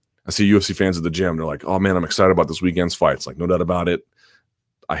fans. I see UFC fans at the gym. They're like, oh man, I'm excited about this weekend's fights. Like, no doubt about it.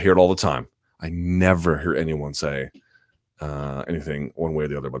 I hear it all the time. I never hear anyone say anything one way or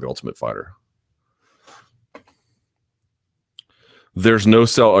the other about the Ultimate Fighter. There's no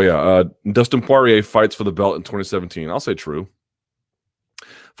sell. Oh yeah. Dustin Poirier fights for the belt in 2017. I'll say true.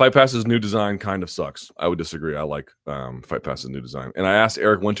 Fight Pass's new design kind of sucks. I would disagree. I like Fight Pass's new design. And I asked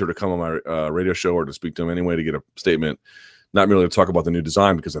Eric Winter to come on my radio show or to speak to him anyway to get a statement, not merely to talk about the new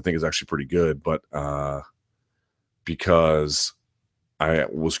design because I think it's actually pretty good, but because I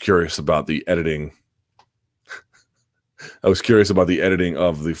was curious about the editing. I was curious about the editing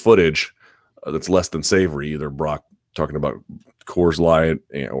of the footage that's less than savory, either Brock talking about Coors Light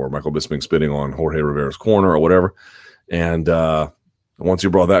or Michael Bisping spitting on Jorge Rivera's corner or whatever. And once you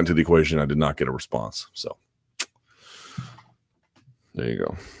brought that into the equation, I did not get a response. So there you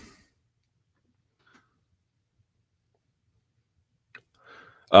go.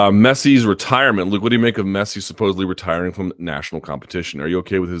 Messi's retirement. Luke, what do you make of Messi supposedly retiring from national competition? Are you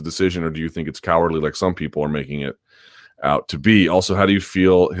okay with his decision, or do you think it's cowardly like some people are making it out to be? Also, how do you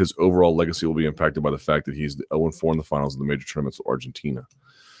feel his overall legacy will be impacted by the fact that he's 0-4 in the finals of the major tournaments of Argentina?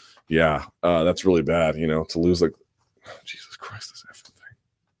 Yeah, that's really bad, to lose like, Jesus Christ, this effing thing.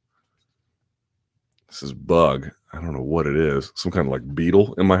 This is bug. I don't know what it is. Some kind of like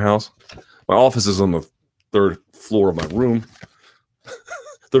beetle in my house. My office is on the third floor of my room.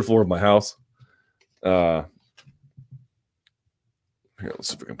 Third floor of my house. Here, let's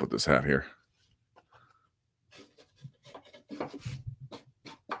see if I can put this hat here.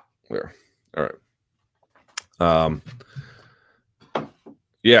 There. All right.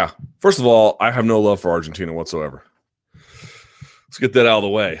 Yeah. First of all, I have no love for Argentina whatsoever. Let's get that out of the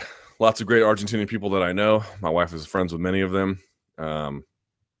way. Lots of great Argentinian people that I know. My wife is friends with many of them. I'm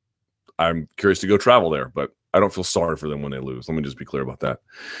curious to go travel there, but I don't feel sorry for them when they lose. Let me just be clear about that.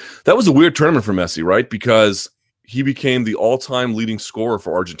 That was a weird tournament for Messi, right? Because he became the all-time leading scorer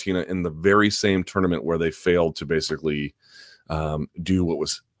for Argentina in the very same tournament where they failed to basically do what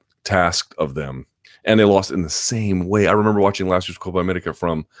was tasked of them. And they lost in the same way. I remember watching last year's Copa America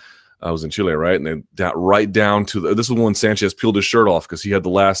from, I was in Chile, right? And they right down to this was when Sanchez peeled his shirt off because he had the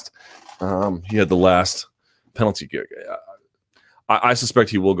last penalty kick. I suspect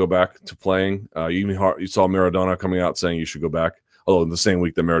he will go back to playing. You saw Maradona coming out saying you should go back. Although in the same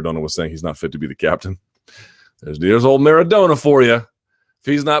week that Maradona was saying he's not fit to be the captain. There's old Maradona for you. If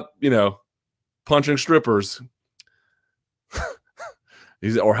he's not, punching strippers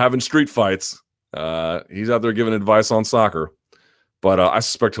or having street fights, he's out there giving advice on soccer. But I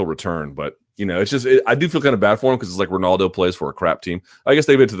suspect he'll return. But, it's just I do feel kind of bad for him because it's like Ronaldo plays for a crap team. I guess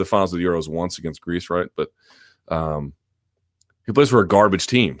they've been to the finals of the Euros once against Greece, right? But he plays for a garbage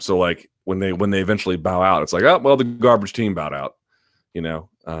team. So, like, when they eventually bow out, it's like, oh, well, the garbage team bowed out. He doesn't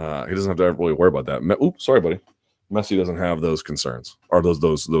have to really worry about that. Oops, sorry, buddy. Messi doesn't have those concerns or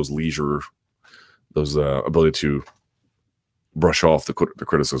those leisure, those ability to brush off the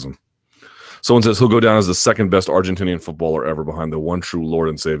criticism. Someone says he'll go down as the second best Argentinian footballer ever behind the one true Lord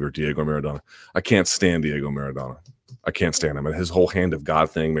and Savior, Diego Maradona. I can't stand Diego Maradona. I can't stand him. And his whole hand of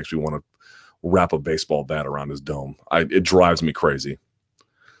God thing makes me want to wrap a baseball bat around his dome. It drives me crazy.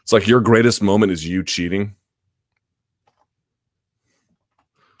 It's like your greatest moment is you cheating.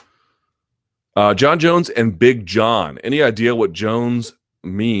 Jon Jones and Big John. Any idea what Jones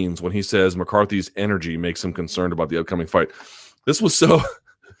means when he says McCarthy's energy makes him concerned about the upcoming fight? This was so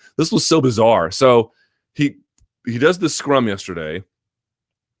bizarre. So he does this scrum yesterday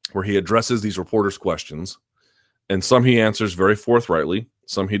where he addresses these reporters' questions, and some he answers very forthrightly,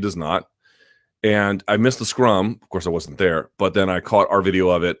 some he does not. And I missed the scrum. Of course, I wasn't there, but then I caught our video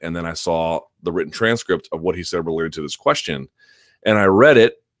of it, and then I saw the written transcript of what he said related to this question, and I read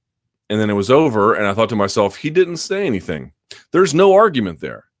it. And then it was over, and I thought to myself, he didn't say anything. There's no argument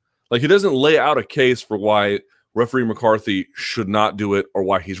there. Like, he doesn't lay out a case for why referee McCarthy should not do it or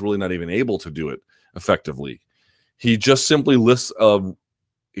why he's really not even able to do it effectively. He just simply lists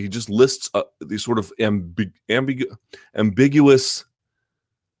these sort of ambiguous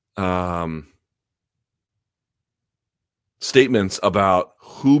statements about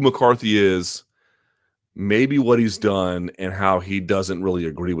who McCarthy is, maybe what he's done, and how he doesn't really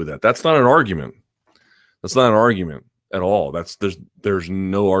agree with that. That's not an argument. That's not an argument at all. There's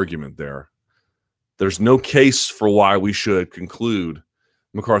no argument there. There's no case for why we should conclude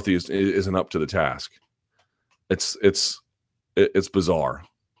McCarthy isn't up to the task. It's bizarre,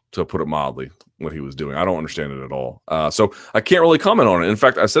 to put it mildly, what he was doing. I don't understand it at all. So I can't really comment on it. In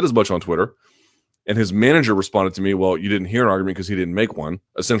fact, I said as much on Twitter, and his manager responded to me, well, you didn't hear an argument because he didn't make one,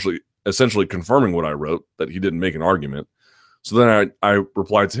 essentially confirming what I wrote, that he didn't make an argument. So then I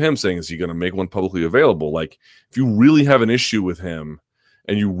replied to him saying, is he going to make one publicly available? Like, if you really have an issue with him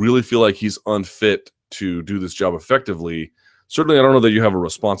and you really feel like he's unfit to do this job effectively, certainly I don't know that you have a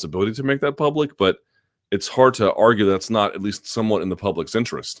responsibility to make that public, but it's hard to argue that's not at least somewhat in the public's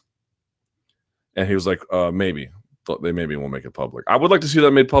interest. And he was like, maybe. They maybe won't make it public. I would like to see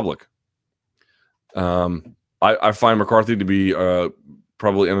that made public. I find McCarthy to be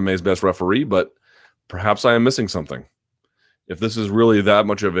probably MMA's best referee, but perhaps I am missing something. If this is really that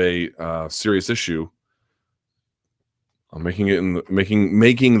much of a serious issue, I'm making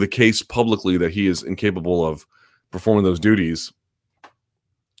the case publicly that he is incapable of performing those duties.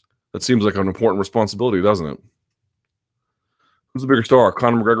 That seems like an important responsibility, doesn't it? Who's the bigger star,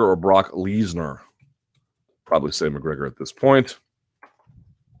 Conor McGregor or Brock Lesnar? Probably say McGregor at this point.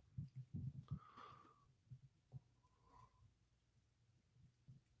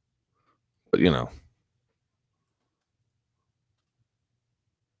 But,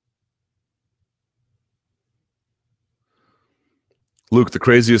 Luke, the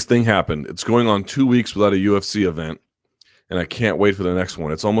craziest thing happened. It's going on 2 weeks without a UFC event, and I can't wait for the next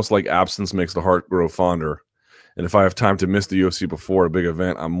one. It's almost like absence makes the heart grow fonder. And if I have time to miss the UFC before a big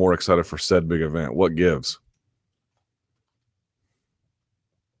event, I'm more excited for said big event. What gives?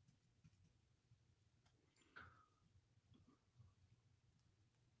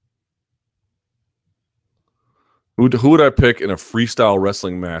 Who would I pick in a freestyle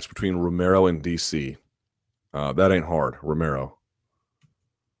wrestling match between Romero and DC? That ain't hard. Romero.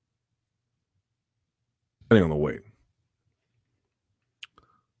 Depending on the weight.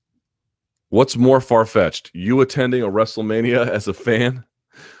 What's more far-fetched? You attending a WrestleMania as a fan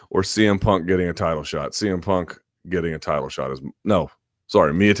or CM Punk getting a title shot? CM Punk getting a title shot is no.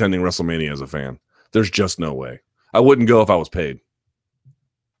 Sorry, me attending WrestleMania as a fan. There's just no way. I wouldn't go if I was paid.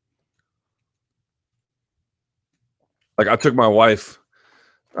 Like I took my wife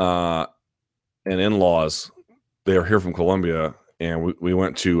and in-laws. They are here from Colombia, and we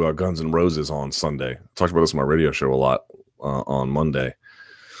went to Guns N' Roses on Sunday. I talked about this on my radio show a lot on Monday.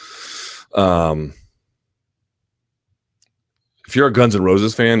 If you're a Guns N'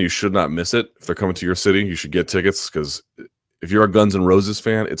 Roses fan, you should not miss it. If they're coming to your city, you should get tickets because if you're a Guns N' Roses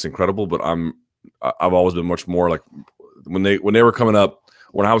fan, it's incredible. But I've always been much more like when they were coming up,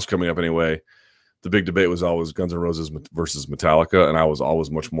 when I was coming up anyway. The big debate was always Guns N' Roses versus Metallica, and I was always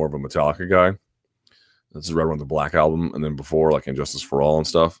much more of a Metallica guy. This is right around the Black Album, and then before like Injustice for All and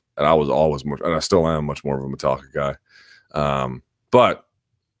stuff. And I was always much, and I still am much more of a Metallica guy. But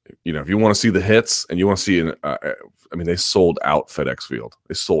you know, if you want to see the hits and you want to see I mean, they sold out FedEx Field.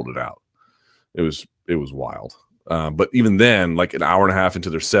 They sold it out. It was wild. But even then, like an hour and a half into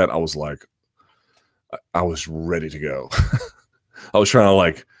their set, I was like, I was ready to go. I was trying to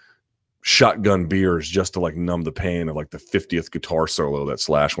like shotgun beers just to like numb the pain of like the 50th guitar solo that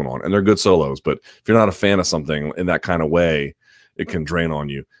Slash went on. And they're good solos, but if you're not a fan of something in that kind of way, it can drain on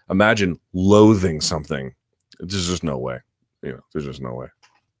you. Imagine loathing something. There's just no way. You know, there's just no way.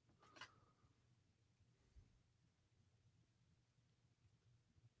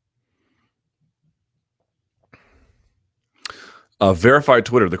 Verified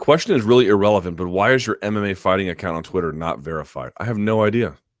Twitter. The question is really irrelevant, but why is your MMA fighting account on Twitter not verified? I have no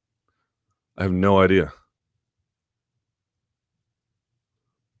idea. I have no idea.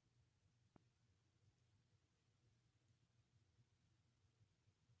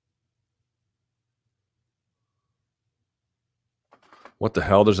 What the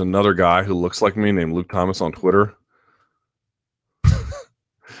hell? There's another guy who looks like me named Luke Thomas on Twitter.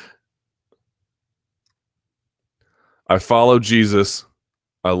 I follow Jesus.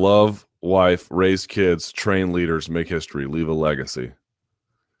 I love wife, raise kids, train leaders, make history, leave a legacy.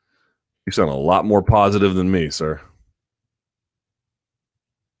 You sound a lot more positive than me, sir.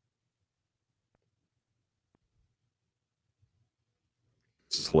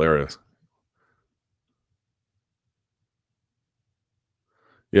 This is hilarious.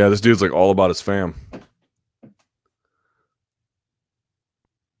 Yeah, this dude's like all about his fam.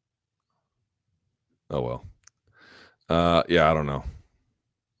 Oh well. Yeah, I don't know.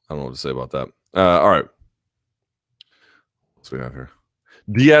 I don't know what to say about that. All right. What's we have here?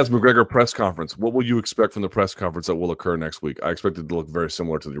 Diaz McGregor press conference. What will you expect from the press conference that will occur next week? I expect it to look very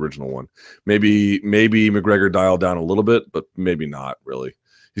similar to the original one. Maybe McGregor dialed down a little bit, but maybe not really.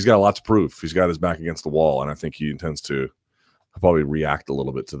 He's got a lot to prove. He's got his back against the wall, and I think he intends to probably react a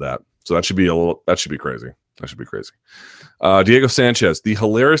little bit to that. So that should be crazy. That should be crazy. Diego Sanchez, the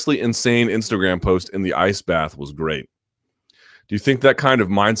hilariously insane Instagram post in the ice bath was great. Do you think that kind of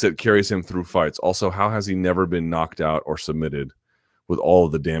mindset carries him through fights? Also, how has he never been knocked out or submitted with all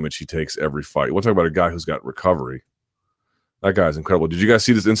of the damage he takes every fight? We'll talk about a guy who's got recovery. That guy's incredible. Did you guys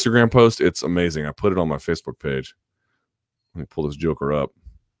see this Instagram post? It's amazing. I put it on my Facebook page. Let me pull this joker up.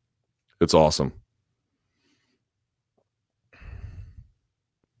 It's awesome.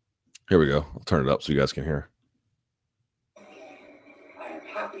 Here we go. I'll turn it up so you guys can hear. I am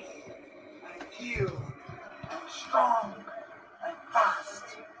happy. I feel. I'm strong. I'm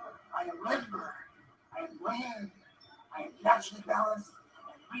fast. I am limber. I am lean. I am naturally balanced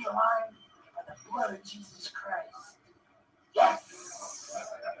and realigned by the blood of Jesus Christ. Yes!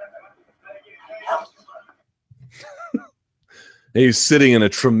 I'm healthy. He's sitting in a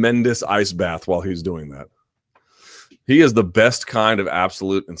tremendous ice bath while he's doing that. He is the best kind of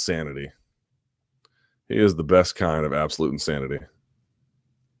absolute insanity. He is the best kind of absolute insanity.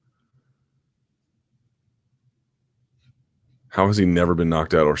 How has he never been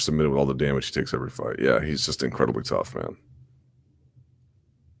knocked out or submitted with all the damage he takes every fight? Yeah, he's just incredibly tough, man.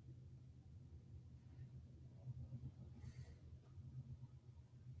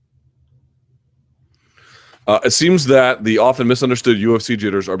 It seems that the often misunderstood UFC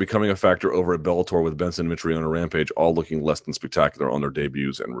jitters are becoming a factor over at Bellator, with Benson, Mitrione, and Rampage all looking less than spectacular on their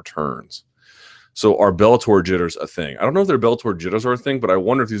debuts and returns. So are Bellator jitters a thing? I don't know if their Bellator jitters are a thing, but I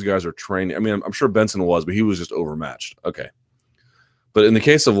wonder if these guys are training. I mean, I'm sure Benson was, but he was just overmatched. Okay. But in the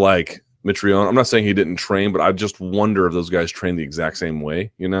case of like Mitrione, I'm not saying he didn't train, but I just wonder if those guys train the exact same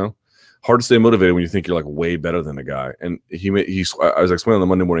way, you know? Hard to stay motivated when you think you're like way better than a guy. And I was explaining on the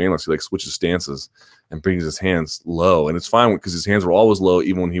Monday Morning Analyst, he like switches stances and brings his hands low. And it's fine because his hands were always low,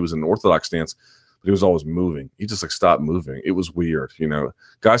 even when he was in an orthodox stance, but he was always moving. He just like stopped moving. It was weird. You know,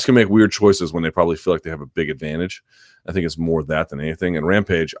 guys can make weird choices when they probably feel like they have a big advantage. I think it's more that than anything. And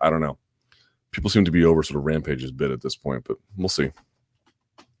Rampage, I don't know. People seem to be over sort of Rampage's bit at this point, but we'll see.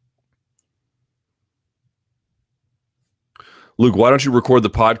 Luke, why don't you record the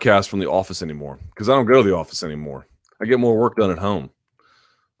podcast from the office anymore? Because I don't go to the office anymore. I get more work done at home.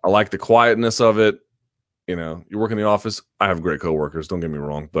 I like the quietness of it. You know, you work in the office. I have great coworkers, don't get me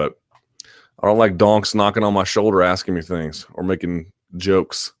wrong, but I don't like donks knocking on my shoulder asking me things or making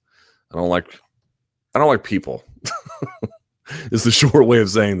jokes. I don't like people. It's the short way of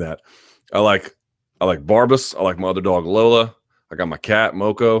saying that. I like Barbas. I like my other dog Lola. I got my cat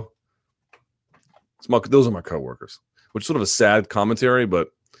Moko. Those are my coworkers. Which is sort of a sad commentary, but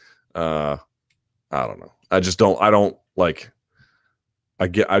I don't know. I just like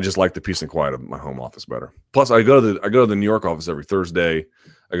the peace and quiet of my home office better. Plus, I go to the New York office every Thursday.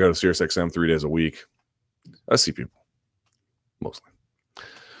 I go to SiriusXM 3 days a week. I see people mostly.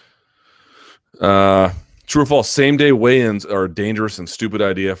 True or false? Same day weigh-ins are a dangerous and stupid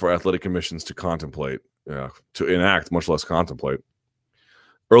idea for athletic commissions to contemplate, to enact, much less contemplate.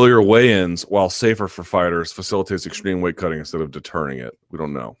 Earlier weigh-ins, while safer for fighters, facilitates extreme weight cutting instead of deterring it. We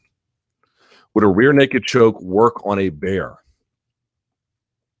don't know. Would a rear naked choke work on a bear?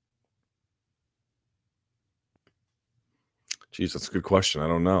 Geez, that's a good question. I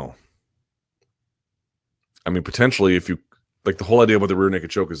don't know. I mean, potentially, if you like, the whole idea about the rear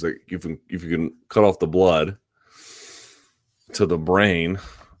naked choke is that if you can cut off the blood to the brain,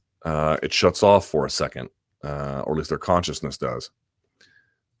 it shuts off for a second, or at least their consciousness does.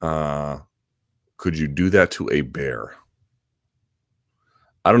 Could you do that to a bear?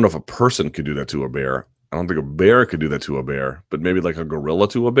 I don't know if a person could do that to a bear. I don't think a bear could do that to a bear, but maybe like a gorilla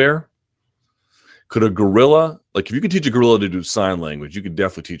to a bear. Could a gorilla, like if you could teach a gorilla to do sign language, you could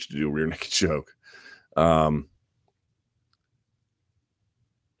definitely teach it to do a rear naked choke.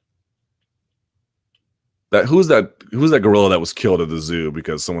 Who's that gorilla that was killed at the zoo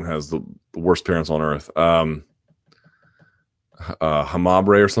because someone has the worst parents on earth?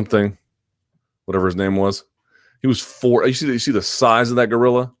 Hamabre or something, whatever his name was. He was you see the size of that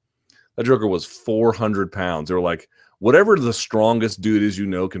gorilla? That joker was 400 pounds. They were like, whatever the strongest dude is,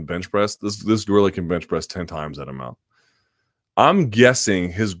 can bench press, this gorilla can bench press 10 times that amount. I'm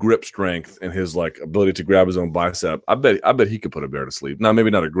guessing his grip strength and his like ability to grab his own bicep, I bet he could put a bear to sleep. Now, maybe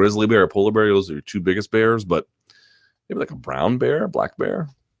not a grizzly bear, a polar bear, those are your two biggest bears, but maybe like a brown bear, black bear.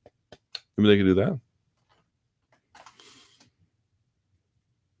 Maybe they could do that.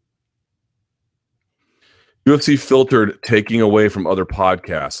 UFC filtered taking away from other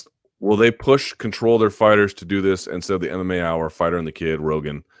podcasts. Will they control their fighters to do this instead of the MMA Hour, Fighter and the Kid,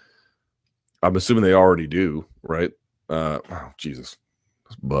 Rogan? I'm assuming they already do, right? Oh, Jesus.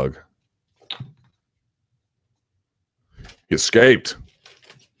 This bug. He escaped.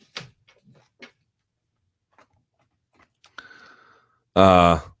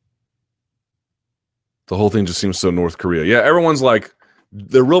 The whole thing just seems so North Korea. Yeah, everyone's like,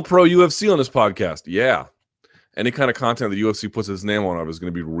 the real pro UFC on this podcast. Yeah. Any kind of content that UFC puts its name on is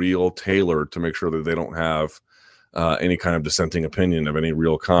going to be real tailored to make sure that they don't have any kind of dissenting opinion of any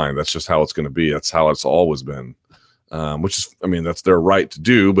real kind. That's just how it's going to be. That's how it's always been. Which is, I mean, that's their right to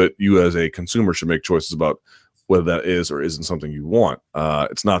do, but you as a consumer should make choices about whether that is or isn't something you want.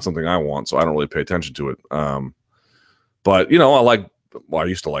 It's not something I want, so I don't really pay attention to it. But, I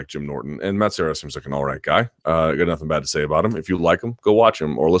used to like Jim Norton, and Matt Serra seems like an all right guy. I got nothing bad to say about him. If you like him, go watch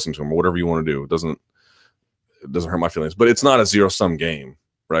him or listen to him or whatever you want to do. It doesn't hurt my feelings, but it's not a zero-sum game,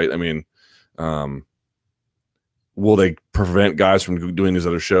 right? I mean, will they prevent guys from doing these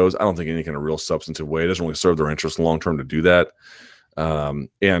other shows? I don't think any kind of real substantive way. It doesn't really serve their interest long-term to do that.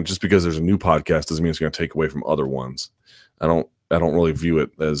 And just because there's a new podcast doesn't mean it's going to take away from other ones. I don't really view it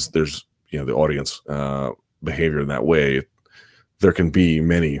as there's, the audience behavior in that way. There can be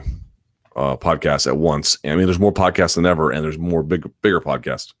many podcasts at once. I mean, there's more podcasts than ever, and there's more bigger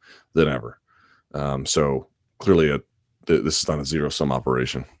podcasts than ever. So clearly this is not a zero-sum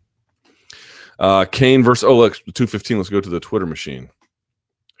operation. Kane versus 215. Let's go to the Twitter machine,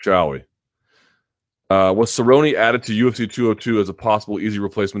 shall we? Was Cerrone added to UFC 202 as a possible easy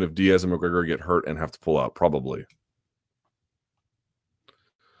replacement if Diaz and McGregor get hurt and have to pull out? Probably.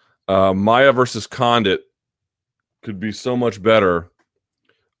 Maya versus Condit could be so much better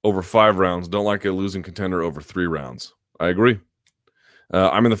over 5 rounds. Don't like a losing contender over 3 rounds. I agree.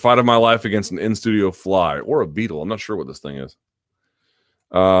 I'm in the fight of my life against an in-studio fly or a beetle. I'm not sure what this thing is.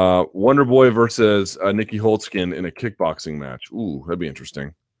 Wonder Boy versus Nikki Holtzkin in a kickboxing match. Ooh, that'd be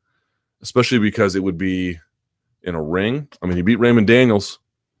interesting. Especially because it would be in a ring. I mean, he beat Raymond Daniels.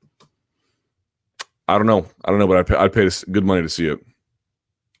 I don't know, but I'd pay good money to see it.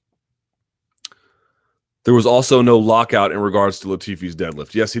 There was also no lockout in regards to Latifi's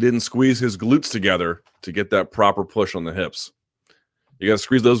deadlift. Yes, he didn't squeeze his glutes together to get that proper push on the hips. You got to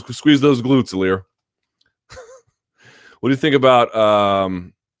squeeze those glutes, Alir. What do you think about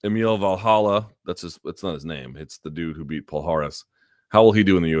Emil Valhalla? That's not his name. It's the dude who beat Paul Harris. How will he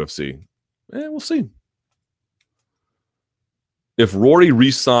do in the UFC? We'll see. If Rory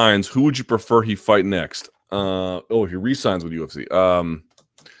re-signs, who would you prefer he fight next? If he re-signs with UFC,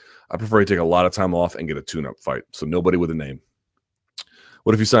 I prefer he take a lot of time off and get a tune-up fight. So nobody with a name.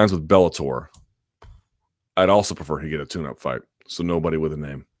 What if he signs with Bellator? I'd also prefer he get a tune-up fight. So nobody with a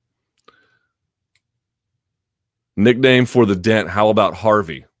name. Nickname for the Dent. How about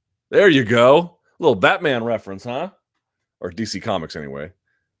Harvey? There you go. A little Batman reference, huh? Or DC Comics anyway.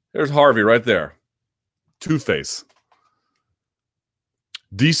 There's Harvey right there. Two-Face.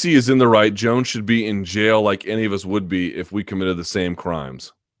 DC is in the right. Jones should be in jail like any of us would be if we committed the same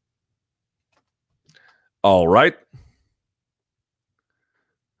crimes. All right.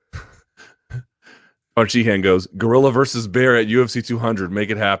 Sheehan goes, Gorilla versus Bear at UFC 200. Make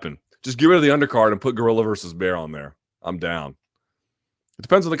it happen. Just get rid of the undercard and put Gorilla versus Bear on there. I'm down. It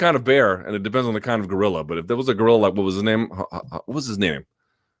depends on the kind of bear, and it depends on the kind of gorilla. But if there was a gorilla, like, what was his name? What was his name?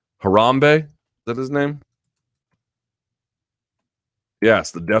 Harambe? Is that his name?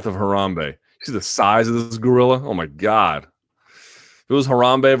 Yes, the death of Harambe. See the size of this gorilla? Oh, my God. If it was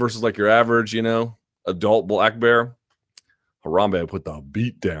Harambe versus, like, your average, adult black bear, Harambe put the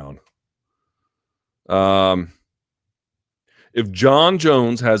beat down. If Jon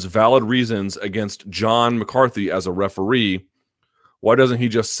Jones has valid reasons against John McCarthy as a referee, why doesn't he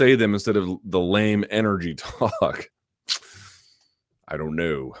just say them instead of the lame energy talk? I don't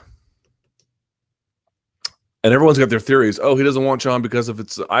know. And everyone's got their theories. Oh, he doesn't want John because of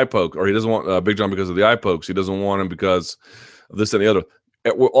its eye poke, or he doesn't want Big John because of the eye pokes. He doesn't want him because of this and the other.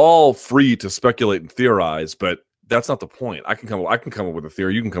 We're all free to speculate and theorize, but that's not the point. I can come up with a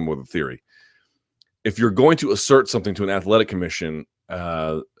theory. You can come up with a theory. If you're going to assert something to an athletic commission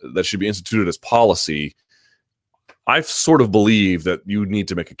that should be instituted as policy, I sort of believe that you need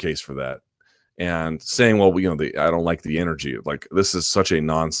to make a case for that. And saying, well, I don't like the energy. Like, this is such a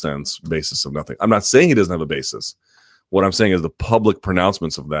nonsense basis of nothing. I'm not saying he doesn't have a basis. What I'm saying is the public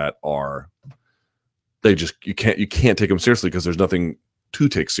pronouncements of that are, you can't take them seriously because there's nothing to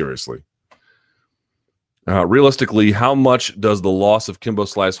take seriously. Realistically, how much does the loss of Kimbo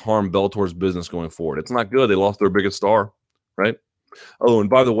Slice harm Bellator's business going forward? It's not good. They lost their biggest star, right? Oh, and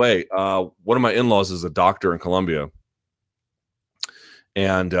by the way, one of my in-laws is a doctor in Colombia,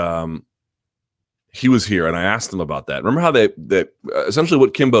 and he was here, and I asked him about that. Remember how that essentially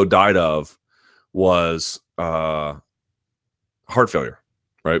what Kimbo died of was heart failure,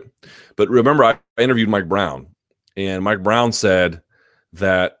 right? But remember, I interviewed Mike Brown, and Mike Brown said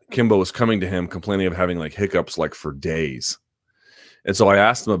that Kimbo was coming to him complaining of having like hiccups like for days. And so I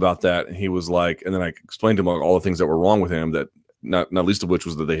asked him about that, and he was like, and then I explained to him all the things that were wrong with him, that not least of which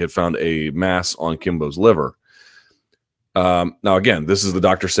was that they had found a mass on Kimbo's liver. Now, again, this is the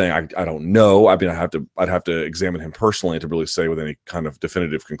doctor saying, I don't know. I mean, I'd have to examine him personally to really say with any kind of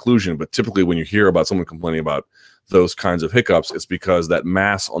definitive conclusion. But typically when you hear about someone complaining about those kinds of hiccups, it's because that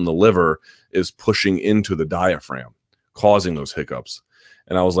mass on the liver is pushing into the diaphragm, causing those hiccups.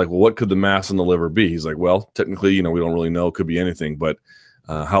 And I was like, well, what could the mass in the liver be? He's like, well, technically, we don't really know. It could be anything. But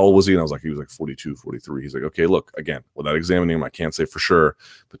how old was he? And I was like, he was like 42, 43. He's like, okay, look, again, without examining him, I can't say for sure.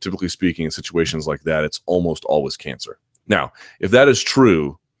 But typically speaking, in situations like that, it's almost always cancer. Now, if that is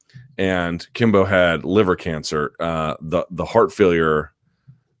true and Kimbo had liver cancer, the heart failure,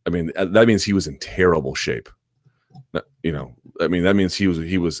 I mean, that means he was in terrible shape. That means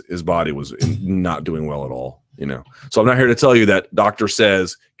his body was not doing well at all. So I'm not here to tell you that doctor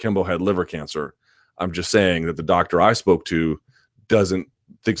says Kimbo had liver cancer. I'm just saying that the doctor I spoke to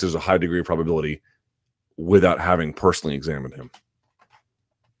thinks there's a high degree of probability without having personally examined him.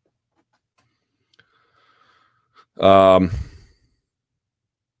 And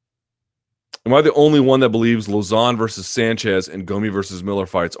Am I the only one that believes Lausanne versus Sanchez and Gomi versus Miller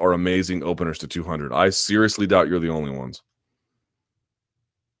fights are amazing openers to 200? I seriously doubt you're the only ones.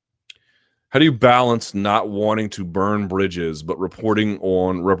 How do you balance not wanting to burn bridges but reporting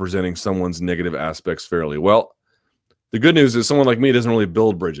on representing someone's negative aspects fairly? Well, the good news is someone like me doesn't really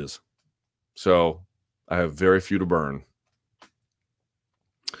build bridges. So I have very few to burn.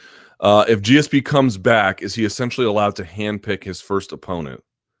 If GSP comes back, is he essentially allowed to handpick his first opponent?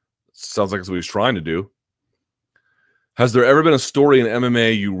 Sounds like that's what he's trying to do. Has there ever been a story in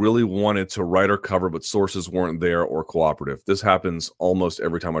MMA you really wanted to write or cover, but sources weren't there or cooperative? This happens almost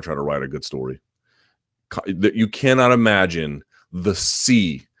every time I try to write a good story. You cannot imagine the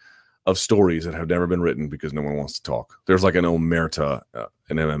sea of stories that have never been written because no one wants to talk. There's like an omerta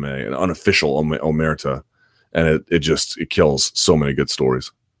in MMA, an unofficial omerta, and it kills so many good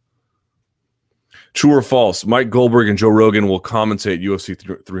stories. True or false? Mike Goldberg and Joe Rogan will commentate UFC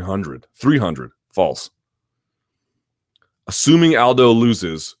 300. 300. False. Assuming Aldo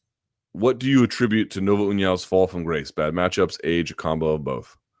loses, what do you attribute to Nova União's fall from grace? Bad matchups, age, a combo of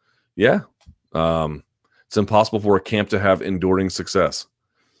both? Yeah. It's impossible for a camp to have enduring success.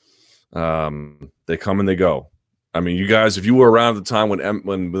 They come and they go. I mean, you guys, if you were around at the time when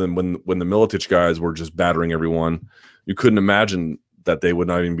the Militich guys were just battering everyone, you couldn't imagine that they would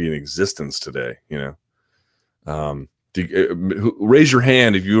not even be in existence today. You know, raise your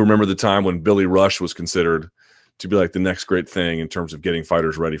hand if you remember the time when Billy Rush was considered to be like the next great thing in terms of getting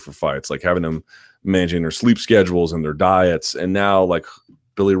fighters ready for fights, like having them managing their sleep schedules and their diets. And now, like,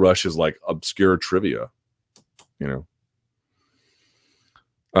 Billy Rush is like obscure trivia. You know.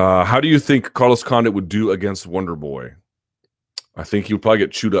 How do you think Carlos Condit would do against Wonder Boy? I think he would probably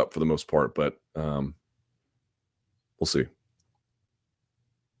get chewed up for the most part, but we'll see.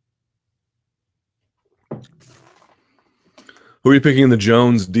 Who are you picking in the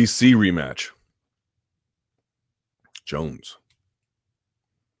Jones DC rematch? Jones.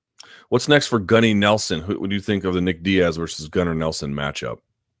 What's next for Gunny Nelson? What do you think of the Nick Diaz versus Gunnar Nelson matchup?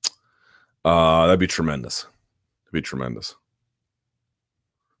 That'd be tremendous. It'd be tremendous.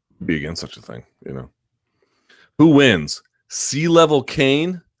 Be against such a thing, you know. Who wins? C-level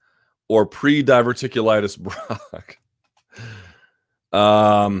Kane or pre-diverticulitis Brock?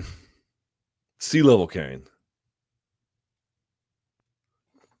 C-level Kane.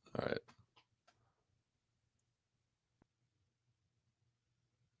 All right.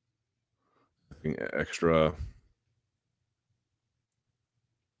 Extra. Let's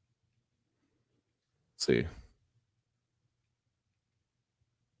see.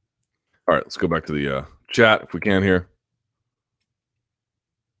 All right, let's go back to the chat if we can here.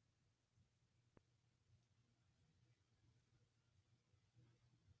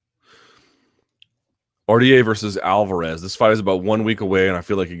 RDA versus Alvarez. This fight is about 1 week away, and I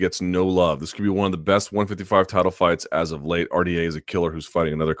feel like it gets no love. This could be one of the best 155 title fights as of late. RDA is a killer who's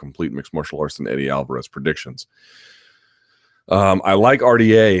fighting another complete mixed martial artist than Eddie Alvarez. Predictions. I like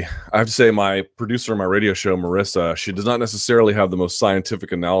RDA. I have to say, my producer on my radio show, Marissa, she does not necessarily have the most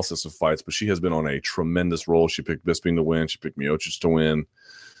scientific analysis of fights, but she has been on a tremendous roll. She picked Bisping to win. She picked Miocic to win.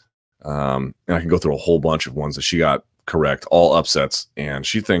 And I can go through a whole bunch of ones that she got correct, all upsets, and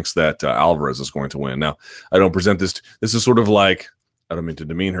she thinks that Alvarez is going to win. Now, I don't present this. This is sort of like, I don't mean to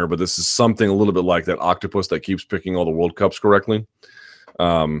demean her, but this is something a little bit like that octopus that keeps picking all the World Cups correctly.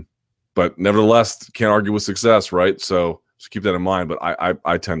 But nevertheless, can't argue with success, right? So just keep that in mind. But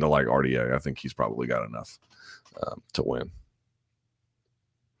I tend to like RDA. I think he's probably got enough to win.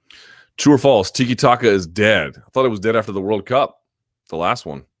 True or false? Tiki Taka is dead. I thought it was dead after the World Cup, the last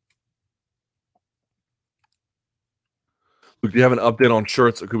one. Luke, do you have an update on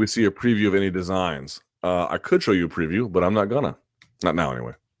shirts, or could we see a preview of any designs? I could show you a preview, but I'm not gonna. Not now,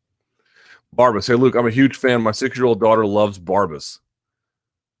 anyway. Barbas. Hey, Luke, I'm a huge fan. My 6-year-old daughter loves Barbas.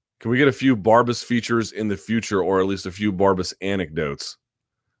 Can we get a few Barbas features in the future, or at least a few Barbas anecdotes?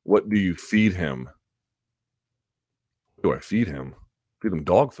 What do you feed him? What do I feed him? Feed him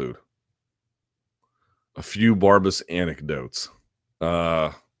dog food. A few Barbas anecdotes.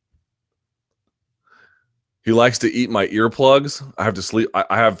 He likes to eat my earplugs. I have to sleep.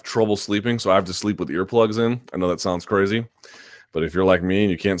 I have trouble sleeping, so I have to sleep with earplugs in. I know that sounds crazy, but if you're like me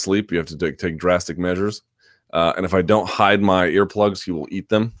and you can't sleep, you have to take drastic measures. And if I don't hide my earplugs, he will eat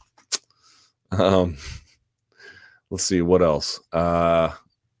them. Let's see what else. God,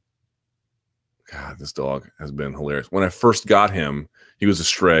 this dog has been hilarious. When I first got him, he was a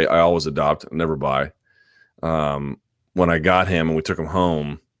stray. I always adopt, never buy. When I got him and we took him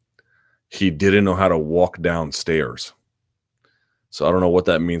home, he didn't know how to walk downstairs. So I don't know what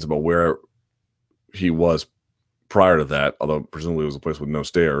that means about where he was prior to that, although presumably it was a place with no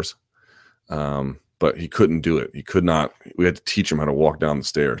stairs. But he couldn't do it. He could not. We had to teach him how to walk down the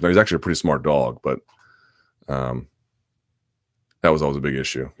stairs. Now, he's actually a pretty smart dog, but that was always a big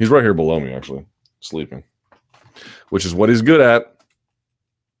issue. He's right here below me, actually, sleeping, which is what he's good at.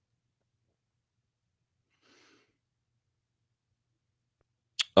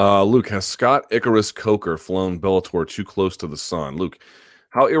 Luke, has Scott Icarus Coker flown Bellator too close to the sun? Luke,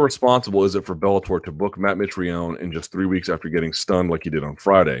 how irresponsible is it for Bellator to book Matt Mitrione in just 3 weeks after getting stunned like he did on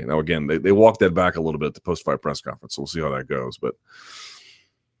Friday? Now, again, they walked that back a little bit at the post-fight press conference, so we'll see how that goes. But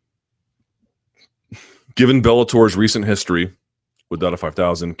given Bellator's recent history with Data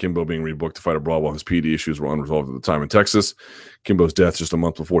 5000, Kimbo being rebooked to fight abroad while his PD issues were unresolved at the time in Texas, Kimbo's death just a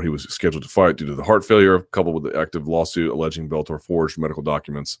month before he was scheduled to fight due to the heart failure, coupled with the active lawsuit alleging Bellator forged medical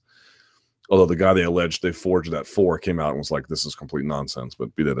documents. Although the guy they alleged they forged that for came out and was like, this is complete nonsense,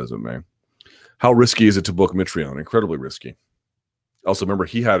 but be that as it may. How risky is it to book Mitrione? Incredibly risky. Also, remember,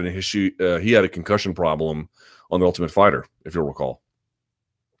 he had an issue. He had a concussion problem on The Ultimate Fighter, if you'll recall.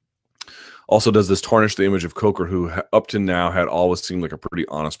 Also, does this tarnish the image of Coker, who up to now had always seemed like a pretty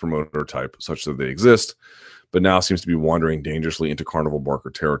honest promoter type, such that they exist, but now seems to be wandering dangerously into Carnival Barker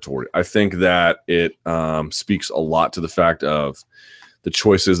territory? I think that it speaks a lot to the fact of the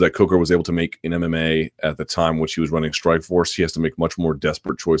choices that Coker was able to make in MMA at the time which he was running Strikeforce. He has to make much more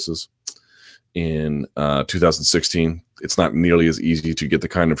desperate choices in 2016. It's not nearly as easy to get the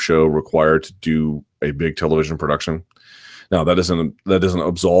kind of show required to do a big television production. Now, that doesn't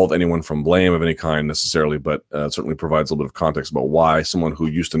absolve anyone from blame of any kind necessarily, but certainly provides a little bit of context about why someone who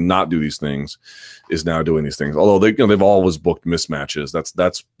used to not do these things is now doing these things. Although they've always booked mismatches.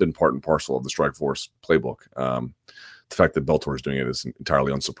 That's been part and parcel of the Strikeforce playbook. The fact that Bellator is doing it is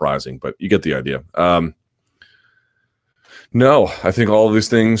entirely unsurprising, but you get the idea. No, I think all of these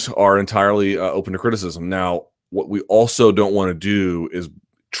things are entirely open to criticism. Now, what we also don't want to do is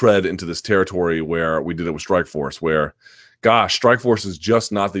tread into this territory where we did it with Strikeforce, where, gosh, Strikeforce is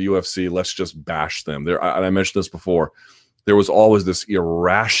just not the UFC. Let's just bash them. I mentioned this before. There was always this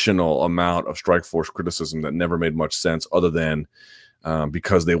irrational amount of Strikeforce criticism that never made much sense other than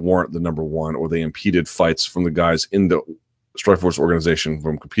because they weren't the number one or they impeded fights from the guys in the Strikeforce organization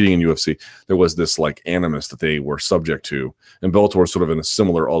from competing in UFC. There was this like animus that they were subject to. And Bellator is sort of in a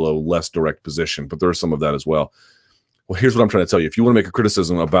similar, although less direct position, but there is some of that as well. Well, here's what I'm trying to tell you. If you want to make a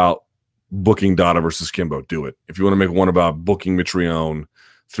criticism about booking Dada versus Kimbo, do it. If you want to make one about booking Mitrione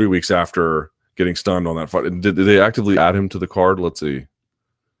 3 weeks after getting stunned on that fight, did they actively add him to the card? Let's see.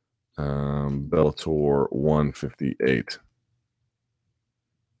 Bellator 158.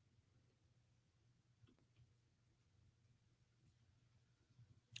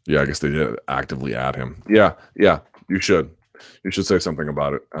 Yeah, I guess they did actively add him. Yeah, you should. You should say something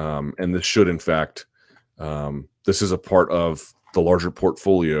about it. And this should, in fact, this is a part of the larger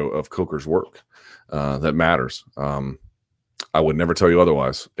portfolio of Coker's work that matters. I would never tell you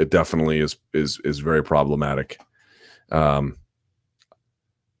otherwise. It definitely is very problematic. I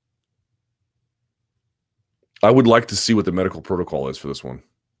would like to see what the medical protocol is for this one.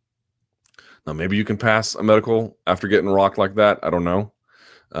 Now, maybe you can pass a medical after getting rocked like that. I don't know.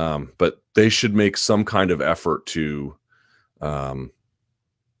 But they should make some kind of effort to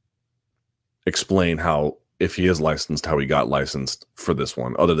explain how, if he is licensed, how he got licensed for this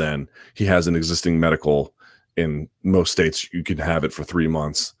one, other than he has an existing medical. In most states, you can have it for 3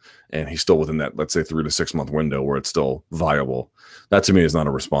 months, and he's still within that, let's say, 3 to 6 month window where it's still viable. That to me is not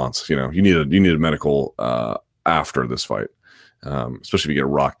a response. You need a medical after this fight, especially if you get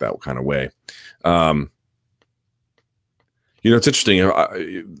rocked that kind of way. It's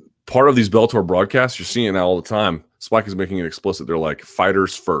interesting. Part of these Bellator broadcasts, you're seeing it now all the time. Spike is making it explicit. They're like,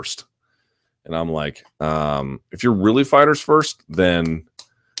 fighters first. And I'm like, if you're really fighters first, then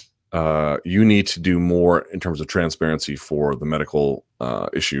you need to do more in terms of transparency for the medical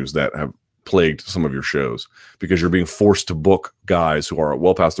issues that have plagued some of your shows, because you're being forced to book guys who are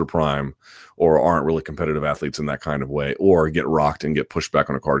well past their prime or aren't really competitive athletes in that kind of way, or get rocked and get pushed back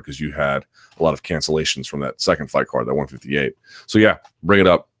on a card because you had a lot of cancellations from that second fight card, that 158. So yeah, bring it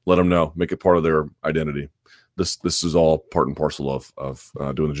up, let them know, make it part of their identity. This is all part and parcel of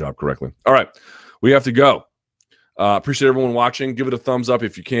doing the job correctly. All right, we have to go. Appreciate everyone watching. Give it a thumbs up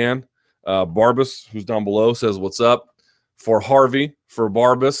if you can. Barbas, who's down below, says what's up. For Harvey, for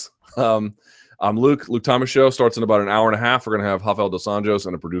Barbas, I'm Luke. Luke Thomas Show starts in about an hour and a half. We're going to have Rafael Dos Anjos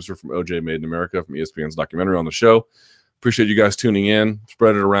and a producer from OJ Made in America from ESPN's documentary on the show. Appreciate you guys tuning in.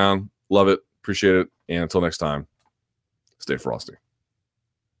 Spread it around. Love it. Appreciate it. And until next time, stay frosty.